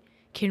really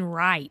can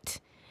write,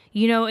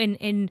 you know,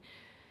 and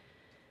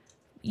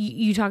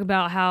you talk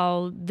about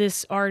how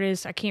this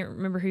artist, I can't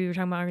remember who you were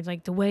talking about, it's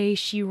like the way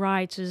she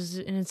writes is,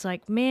 and it's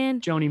like,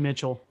 man, Joni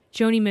Mitchell,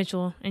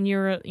 and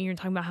you're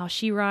talking about how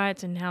she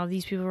writes and how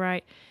these people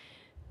write.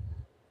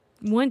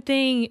 One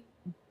thing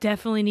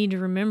definitely need to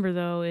remember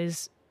though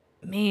is,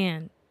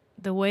 man,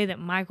 the way that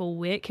Michael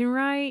Witt can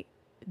write,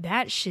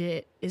 that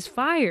shit is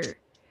fire.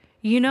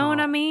 You know what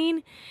I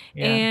mean?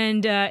 Yeah.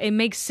 And it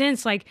makes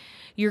sense. Like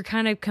you're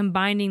kind of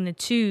combining the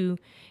two,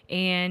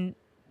 and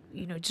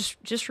you know,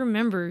 just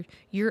remember,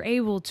 you're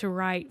able to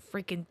write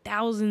freaking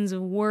thousands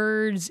of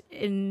words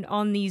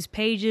on these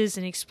pages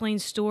and explain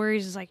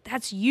stories. It's like,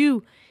 that's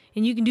you.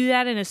 And you can do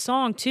that in a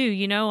song too,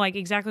 you know, like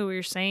exactly what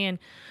you're saying.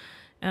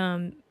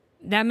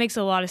 That makes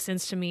a lot of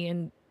sense to me.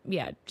 And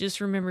yeah, just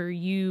remember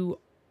you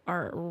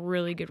are a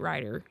really good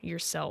writer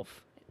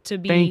yourself to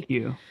be Thank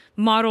you.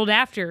 Modeled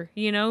after,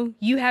 you know,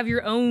 you have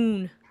your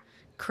own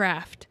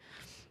craft.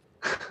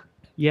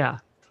 Yeah.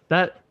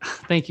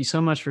 Thank you so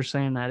much for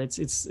saying that.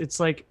 It's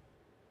like,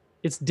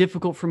 it's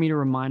difficult for me to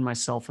remind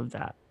myself of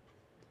that.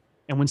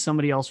 And when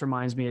somebody else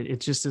reminds me, it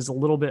just is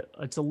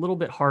it's a little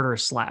bit harder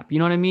to slap. You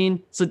know what I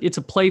mean? It's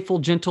a playful,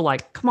 gentle,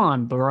 like, come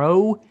on,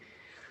 bro,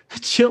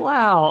 chill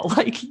out.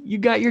 Like, you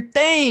got your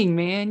thing,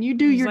 man. You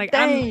do He's your like,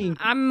 thing.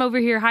 I'm over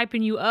here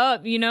hyping you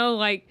up, you know,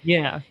 like,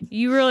 Yeah.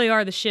 you really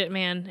are the shit,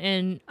 man.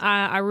 And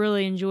I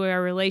really enjoy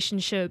our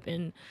relationship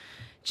and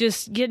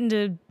just getting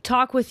to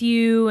talk with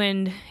you.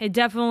 And it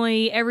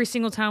definitely, every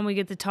single time we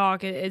get to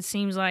talk, it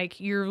seems like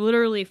you're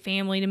literally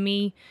family to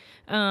me.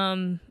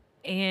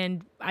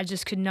 And I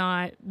just could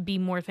not be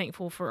more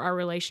thankful for our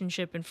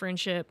relationship and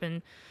friendship.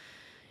 And,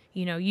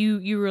 you know,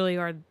 you really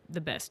are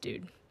the best,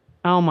 dude.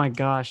 Oh my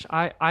gosh.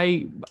 I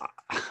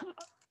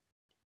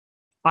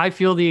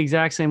feel the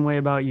exact same way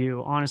about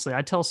you. Honestly,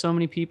 I tell so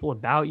many people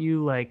about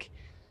you. Like,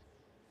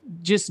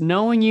 just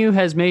knowing you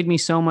has made me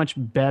so much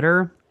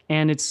better.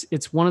 And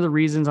it's one of the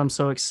reasons I'm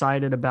so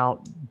excited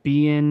about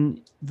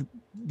riding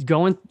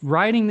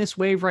this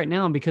wave right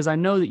now, because I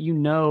know that you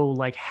know,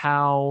 like,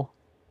 how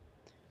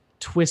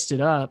twisted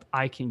up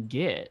I can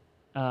get,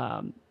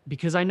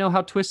 because I know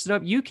how twisted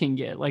up you can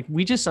get. Like,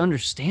 we just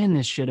understand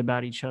this shit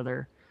about each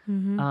other,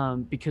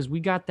 because we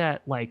got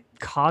that, like,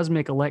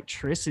 cosmic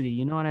electricity.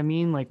 You know what I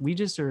mean? Like, we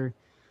just are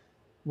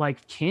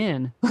like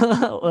kin.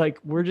 Like,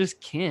 we're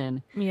just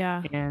kin.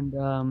 Yeah.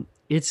 And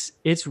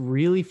it's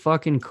really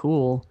fucking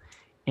cool.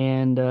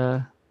 And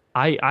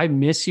I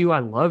miss you. I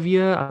love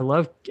you. I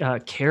love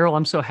Carol.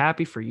 I'm so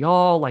happy for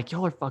y'all. Like,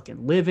 y'all are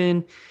fucking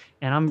living,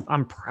 and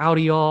I'm proud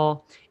of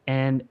y'all.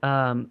 And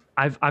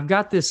I've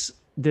got this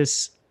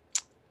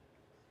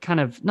kind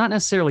of, not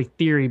necessarily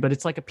theory, but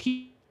it's like a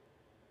piece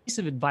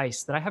of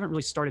advice that I haven't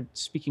really started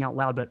speaking out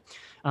loud, but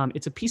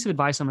it's a piece of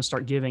advice I'm gonna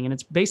start giving. And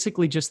it's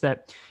basically just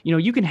that, you know,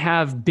 you can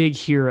have big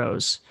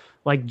heroes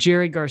like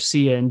Jerry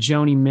Garcia and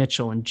Joni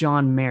Mitchell and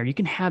John Mayer. You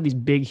can have these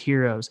big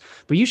heroes,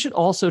 but you should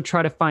also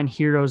try to find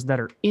heroes that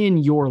are in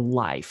your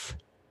life.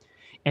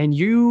 And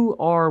you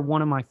are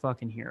one of my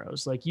fucking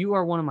heroes. Like, you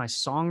are one of my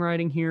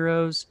songwriting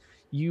heroes.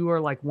 You are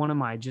like one of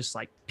my just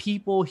like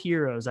people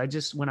heroes.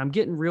 When I'm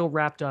getting real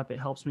wrapped up, it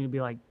helps me to be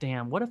like,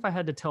 damn, what if I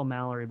had to tell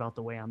Mallory about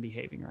the way I'm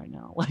behaving right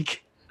now?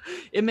 Like,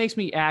 it makes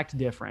me act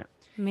different.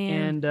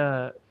 Man.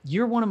 And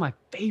you're one of my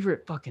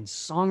favorite fucking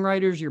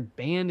songwriters. Your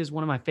band is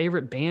one of my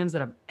favorite bands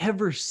that I've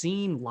ever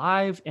seen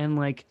live. And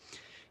like,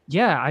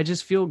 yeah, I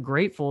just feel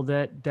grateful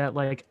that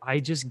like I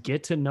just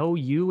get to know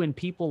you and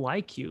people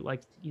like you.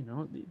 Like, you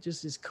know, it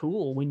just is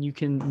cool when you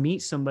can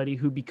meet somebody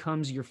who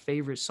becomes your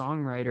favorite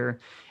songwriter,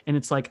 and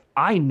it's like,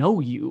 I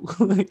know you.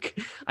 Like,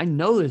 I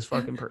know this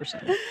fucking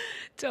person.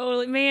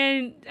 Totally,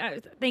 man.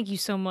 Thank you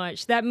so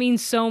much. That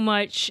means so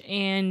much.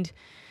 And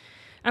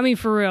I mean,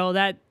 for real,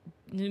 that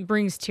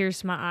brings tears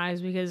to my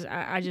eyes, because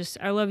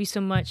I love you so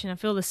much, and I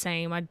feel the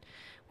same.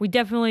 We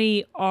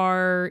definitely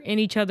are in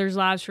each other's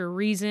lives for a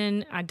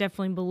reason. I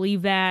definitely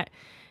believe that.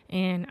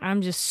 And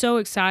I'm just so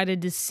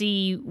excited to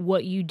see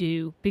what you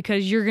do,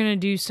 because you're going to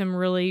do some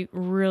really,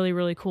 really,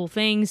 really cool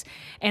things.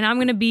 And I'm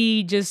going to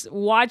be just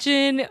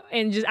watching,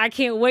 and I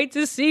can't wait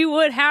to see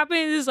what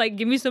happens. Like,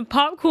 give me some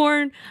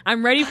popcorn.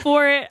 I'm ready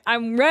for it.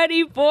 I'm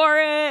ready for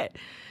it.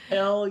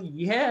 Hell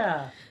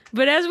yeah.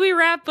 But as we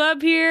wrap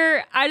up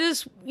here, I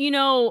just,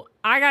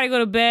 I got to go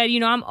to bed.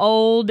 I'm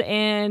old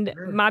and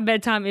my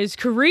bedtime is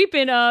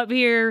creeping up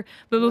here.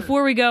 But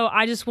before we go,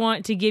 I just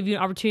want to give you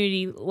an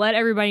opportunity. Let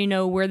everybody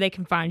know where they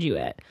can find you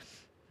at.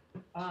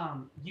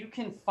 You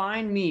can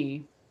find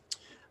me,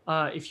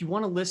 if you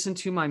want to listen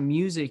to my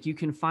music, you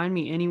can find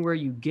me anywhere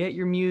you get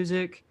your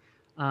music.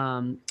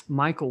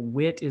 Michael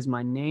Witt is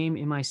my name,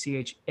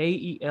 MichaelWitt.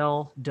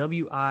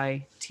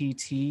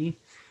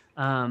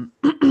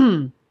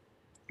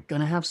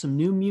 Gonna have some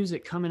new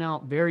music coming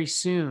out very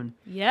soon.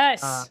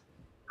 Yes.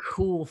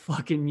 Cool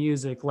fucking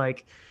music.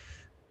 Like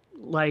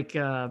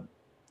I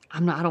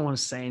don't want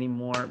to say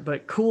anymore,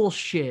 but cool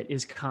shit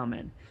is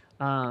coming.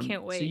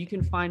 Can't wait. So you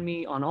can find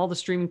me on all the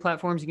streaming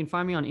platforms. You can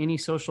find me on any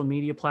social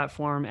media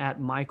platform at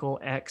Michael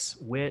X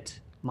Witt.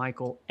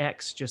 Michael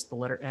X, just the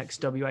letter X,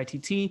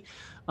 WITT.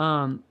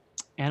 And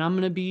I'm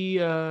gonna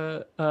be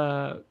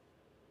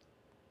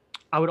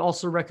I would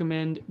also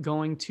recommend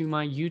going to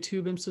my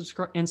YouTube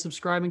and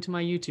subscribing to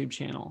my YouTube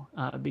channel,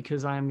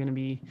 because I am going to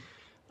be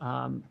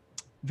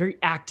very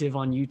active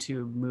on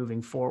YouTube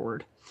moving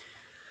forward.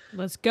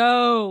 Let's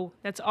go.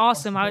 That's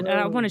awesome.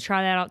 I want to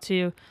try that out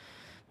too.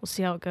 We'll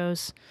see how it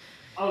goes.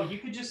 Oh, you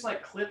could just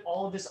like clip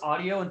all of this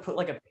audio and put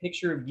like a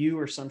picture of you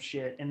or some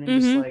shit, and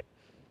then just like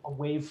a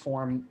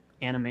waveform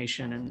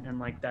animation, and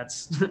like that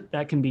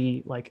can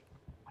be like,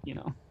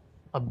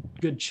 a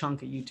good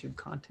chunk of YouTube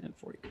content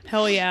for you.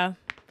 Hell yeah.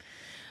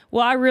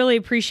 Well, I really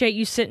appreciate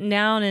you sitting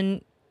down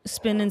and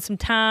spending some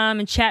time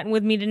and chatting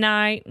with me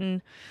tonight.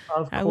 And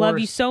I love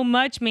you so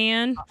much,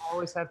 man. I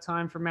always have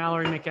time for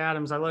Mallory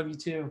McAdams. I love you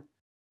too.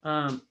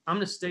 I'm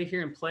going to stay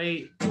here and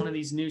play one of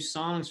these new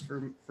songs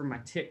for my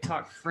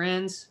TikTok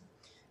friends.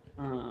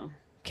 Can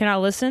I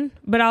listen?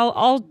 But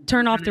I'll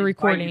turn off the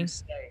recording.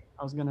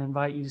 I was going to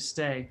invite you to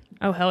stay.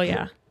 Oh, hell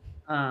yeah.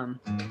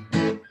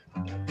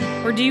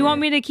 Or do you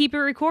want me to keep it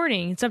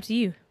recording? It's up to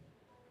you.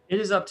 It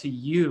is up to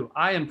you.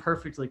 I am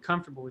perfectly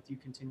comfortable with you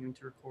continuing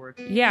to record.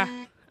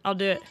 Yeah, I'll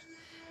do it.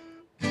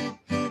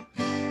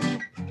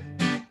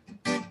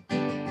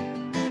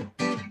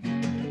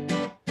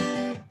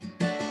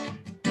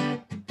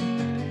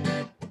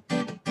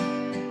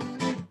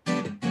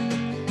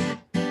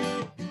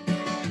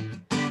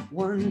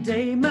 One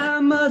day my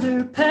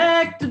mother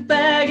packed a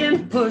bag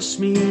and pushed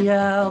me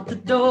out the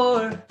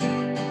door.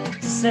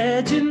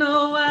 Said, you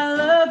know I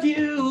love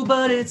you,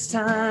 but it's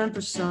time for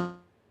something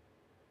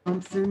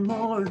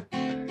more.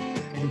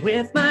 And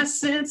with my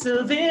sense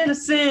of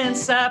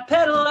innocence, I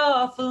pedaled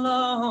off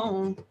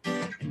alone.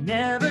 And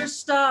never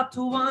stopped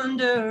to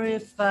wonder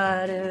if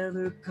I'd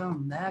ever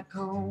come back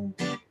home.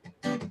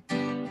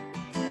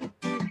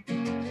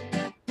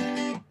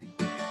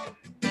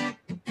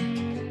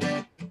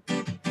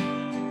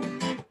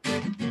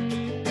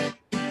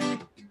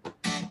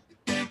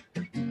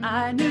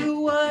 I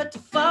knew what to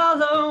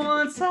follow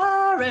once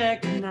I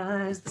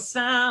recognized the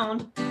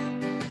sound.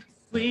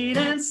 Sweet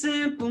and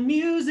simple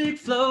music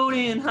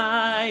floating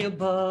high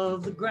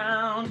above the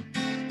ground.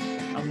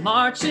 A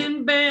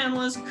marching band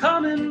was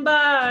coming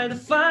by, the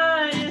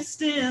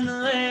finest in the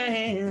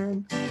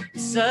land.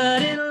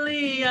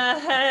 Suddenly I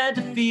had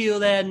to feel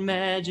that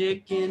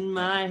magic in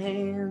my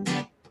hands.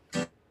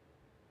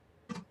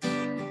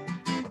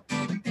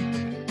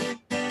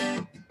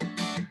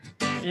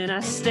 And I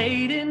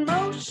stayed in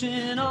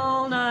motion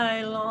all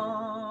night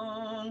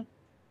long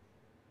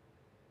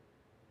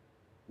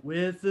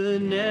with a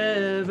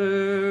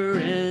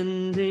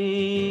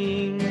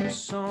never-ending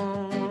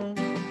song.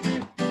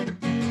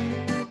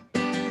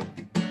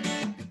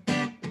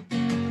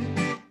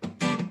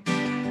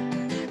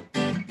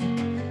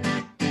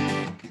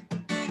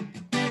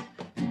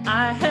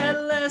 I had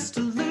less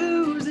to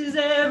lose as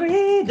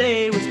every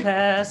day was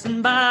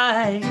passing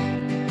by,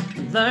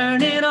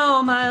 learning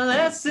all my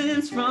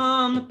lessons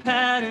from the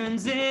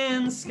patterns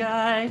in the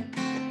sky.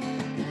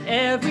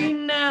 Every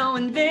now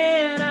and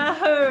then I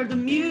heard the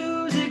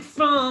music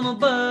from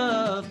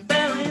above,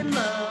 fell in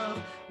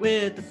love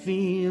with the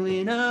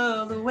feeling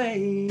of the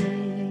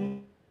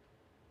wave.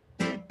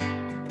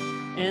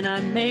 And I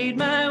made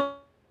my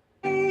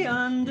way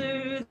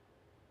under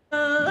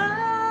the light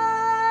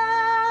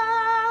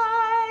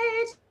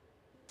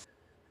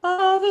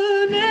of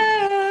a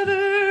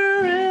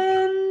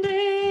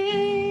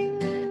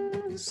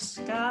never-ending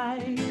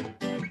sky.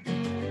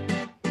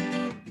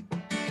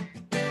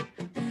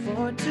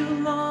 Before too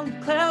long, the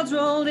clouds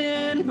rolled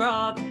in,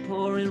 brought the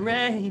pouring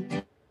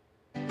rain.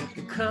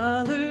 The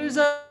colors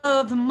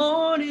of the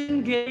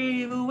morning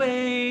gave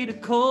away to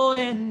cold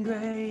and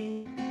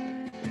gray.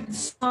 The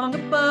song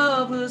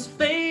above was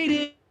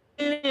fading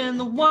in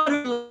the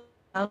water.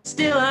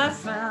 Still I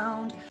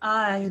found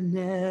I had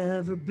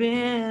never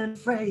been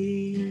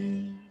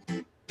afraid.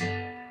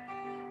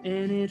 And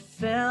it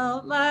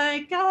felt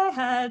like I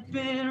had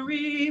been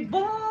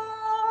reborn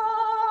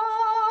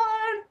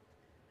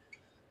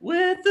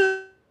with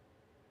the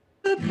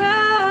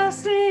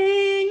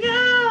passing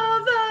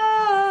of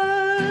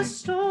the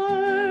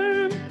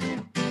storm.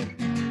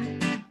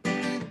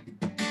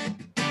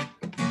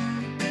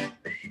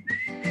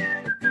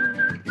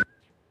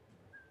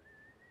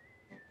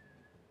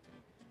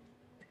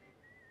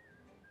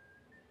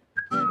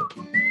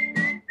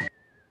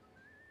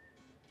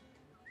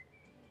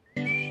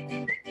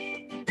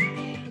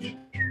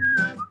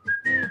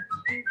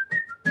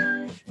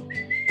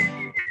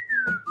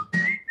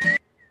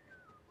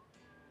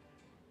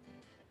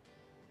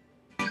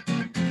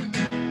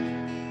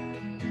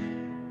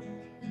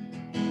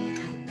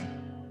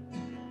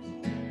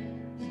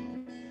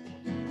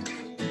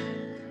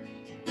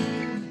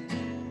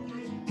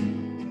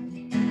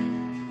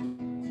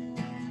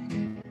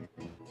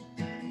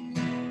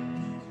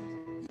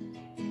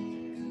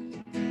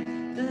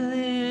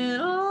 Then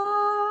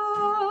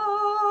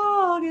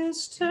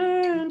August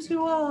turned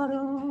to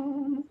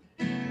autumn.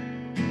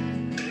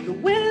 The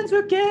winds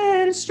were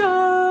getting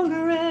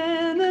stronger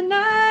and the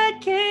night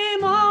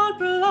came on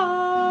for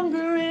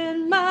longer,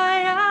 and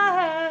my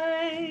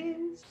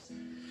eyes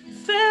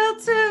fell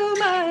to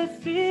my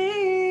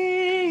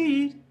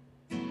feet.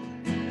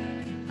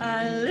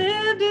 I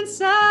lived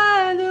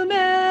inside the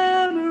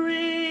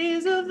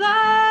memories of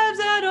lives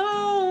that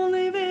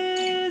only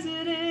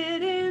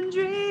visited in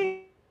dreams.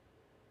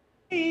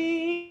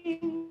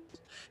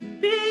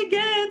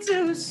 Began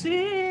to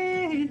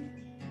see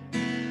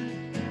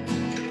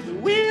the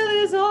wheel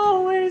is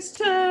always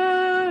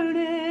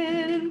turning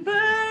and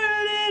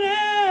burning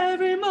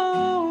every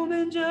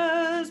moment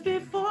just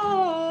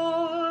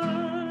before.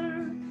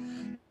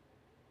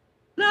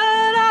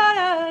 La la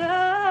la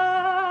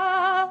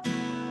la,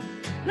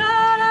 la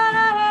la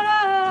la la,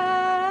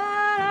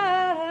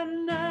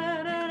 na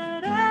na na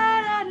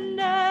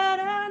na na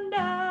na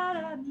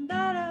na.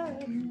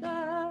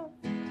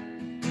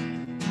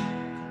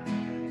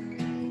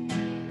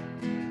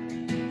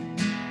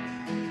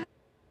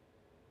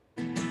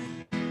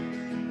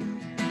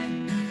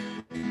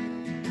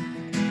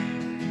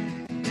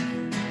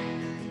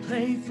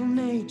 Playful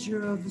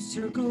nature of the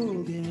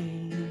circle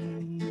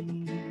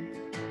game.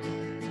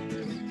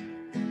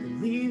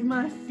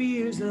 my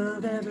fears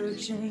of ever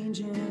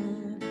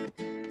changing.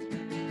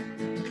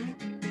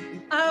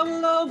 I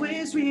will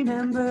always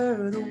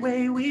remember the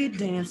way we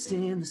danced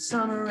in the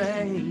summer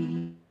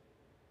rain.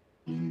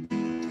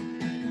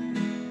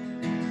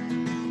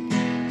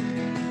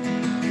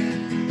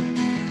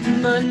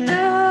 But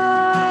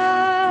now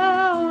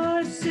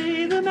I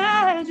see the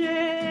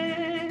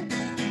magic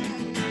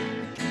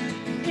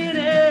in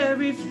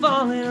every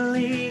falling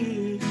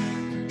leaf.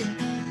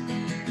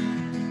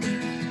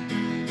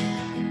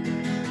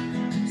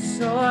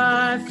 So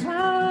I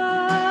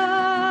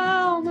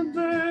found the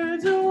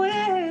birds of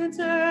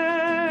winter,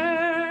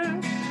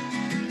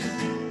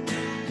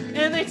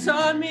 and they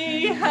taught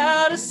me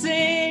how to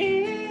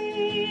sing.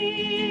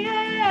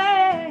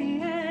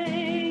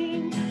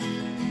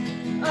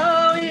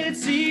 Oh,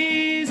 it's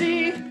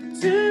easy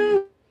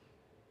to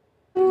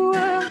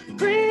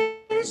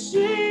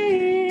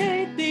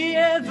appreciate the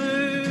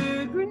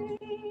evergreen,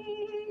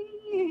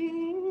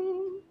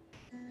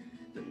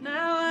 but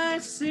now I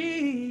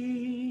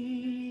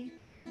see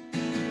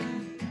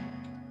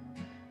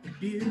the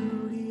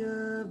beauty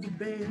of the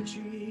bare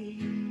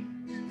tree.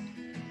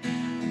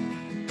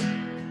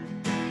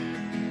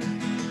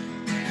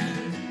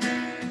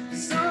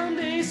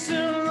 Someday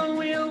soon the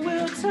wheel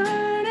will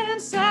turn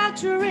and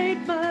saturate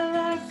my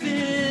life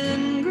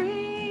in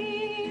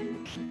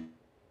green.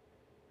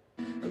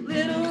 A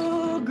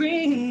little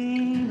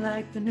green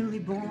like the newly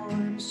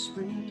born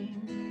spring.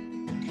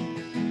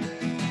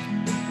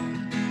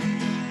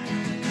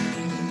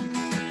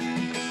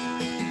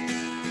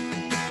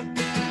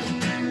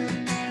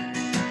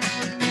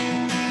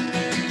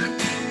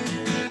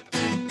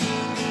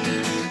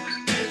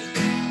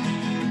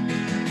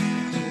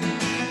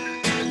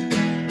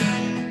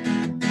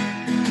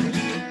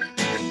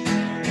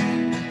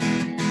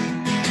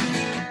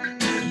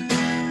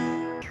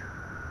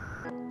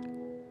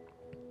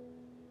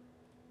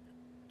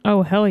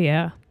 Oh, hell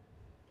yeah.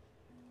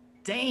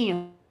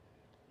 Damn.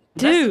 Dude.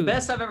 That's the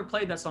best I've ever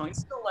played that song.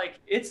 It's still like,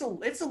 it's a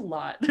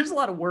lot. There's a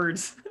lot of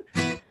words.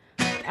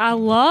 I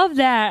love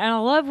that. And I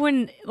love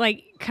when,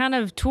 like, kind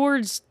of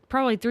towards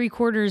probably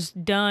 3/4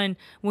 done,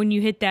 when you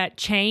hit that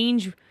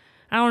change.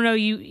 I don't know,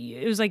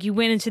 it was like you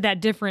went into that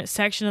different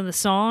section of the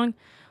song.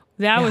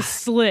 That was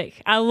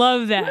slick. I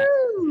love that.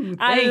 Woo,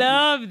 I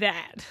love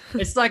that.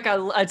 It's like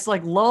it's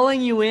like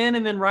lulling you in,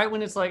 and then right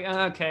when it's like,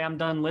 okay, I'm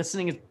done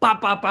listening, it's bop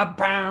bop bop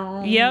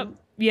bow. Yep.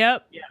 Yeah.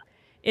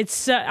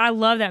 It's I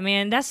love that,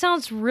 man. That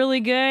sounds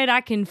really good.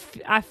 I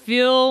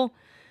feel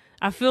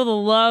the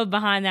love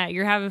behind that.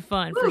 You're having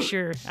fun for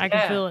sure. I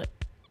can feel it.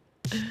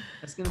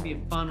 That's gonna be a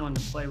fun one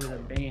to play with a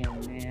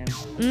band, man.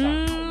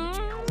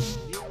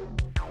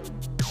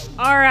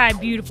 All right,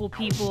 beautiful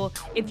people.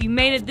 If you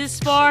made it this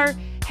far,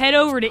 head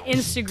over to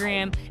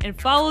Instagram and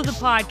follow the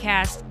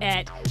podcast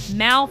at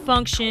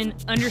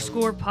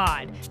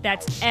malfunction_pod.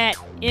 That's at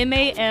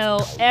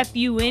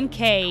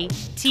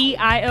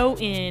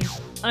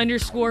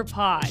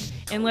MALFUNKTION_pod.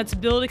 And let's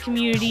build a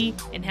community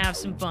and have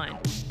some fun.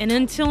 And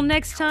until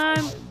next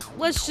time,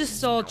 let's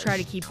just all try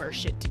to keep our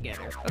shit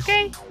together,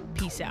 okay?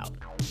 Peace out.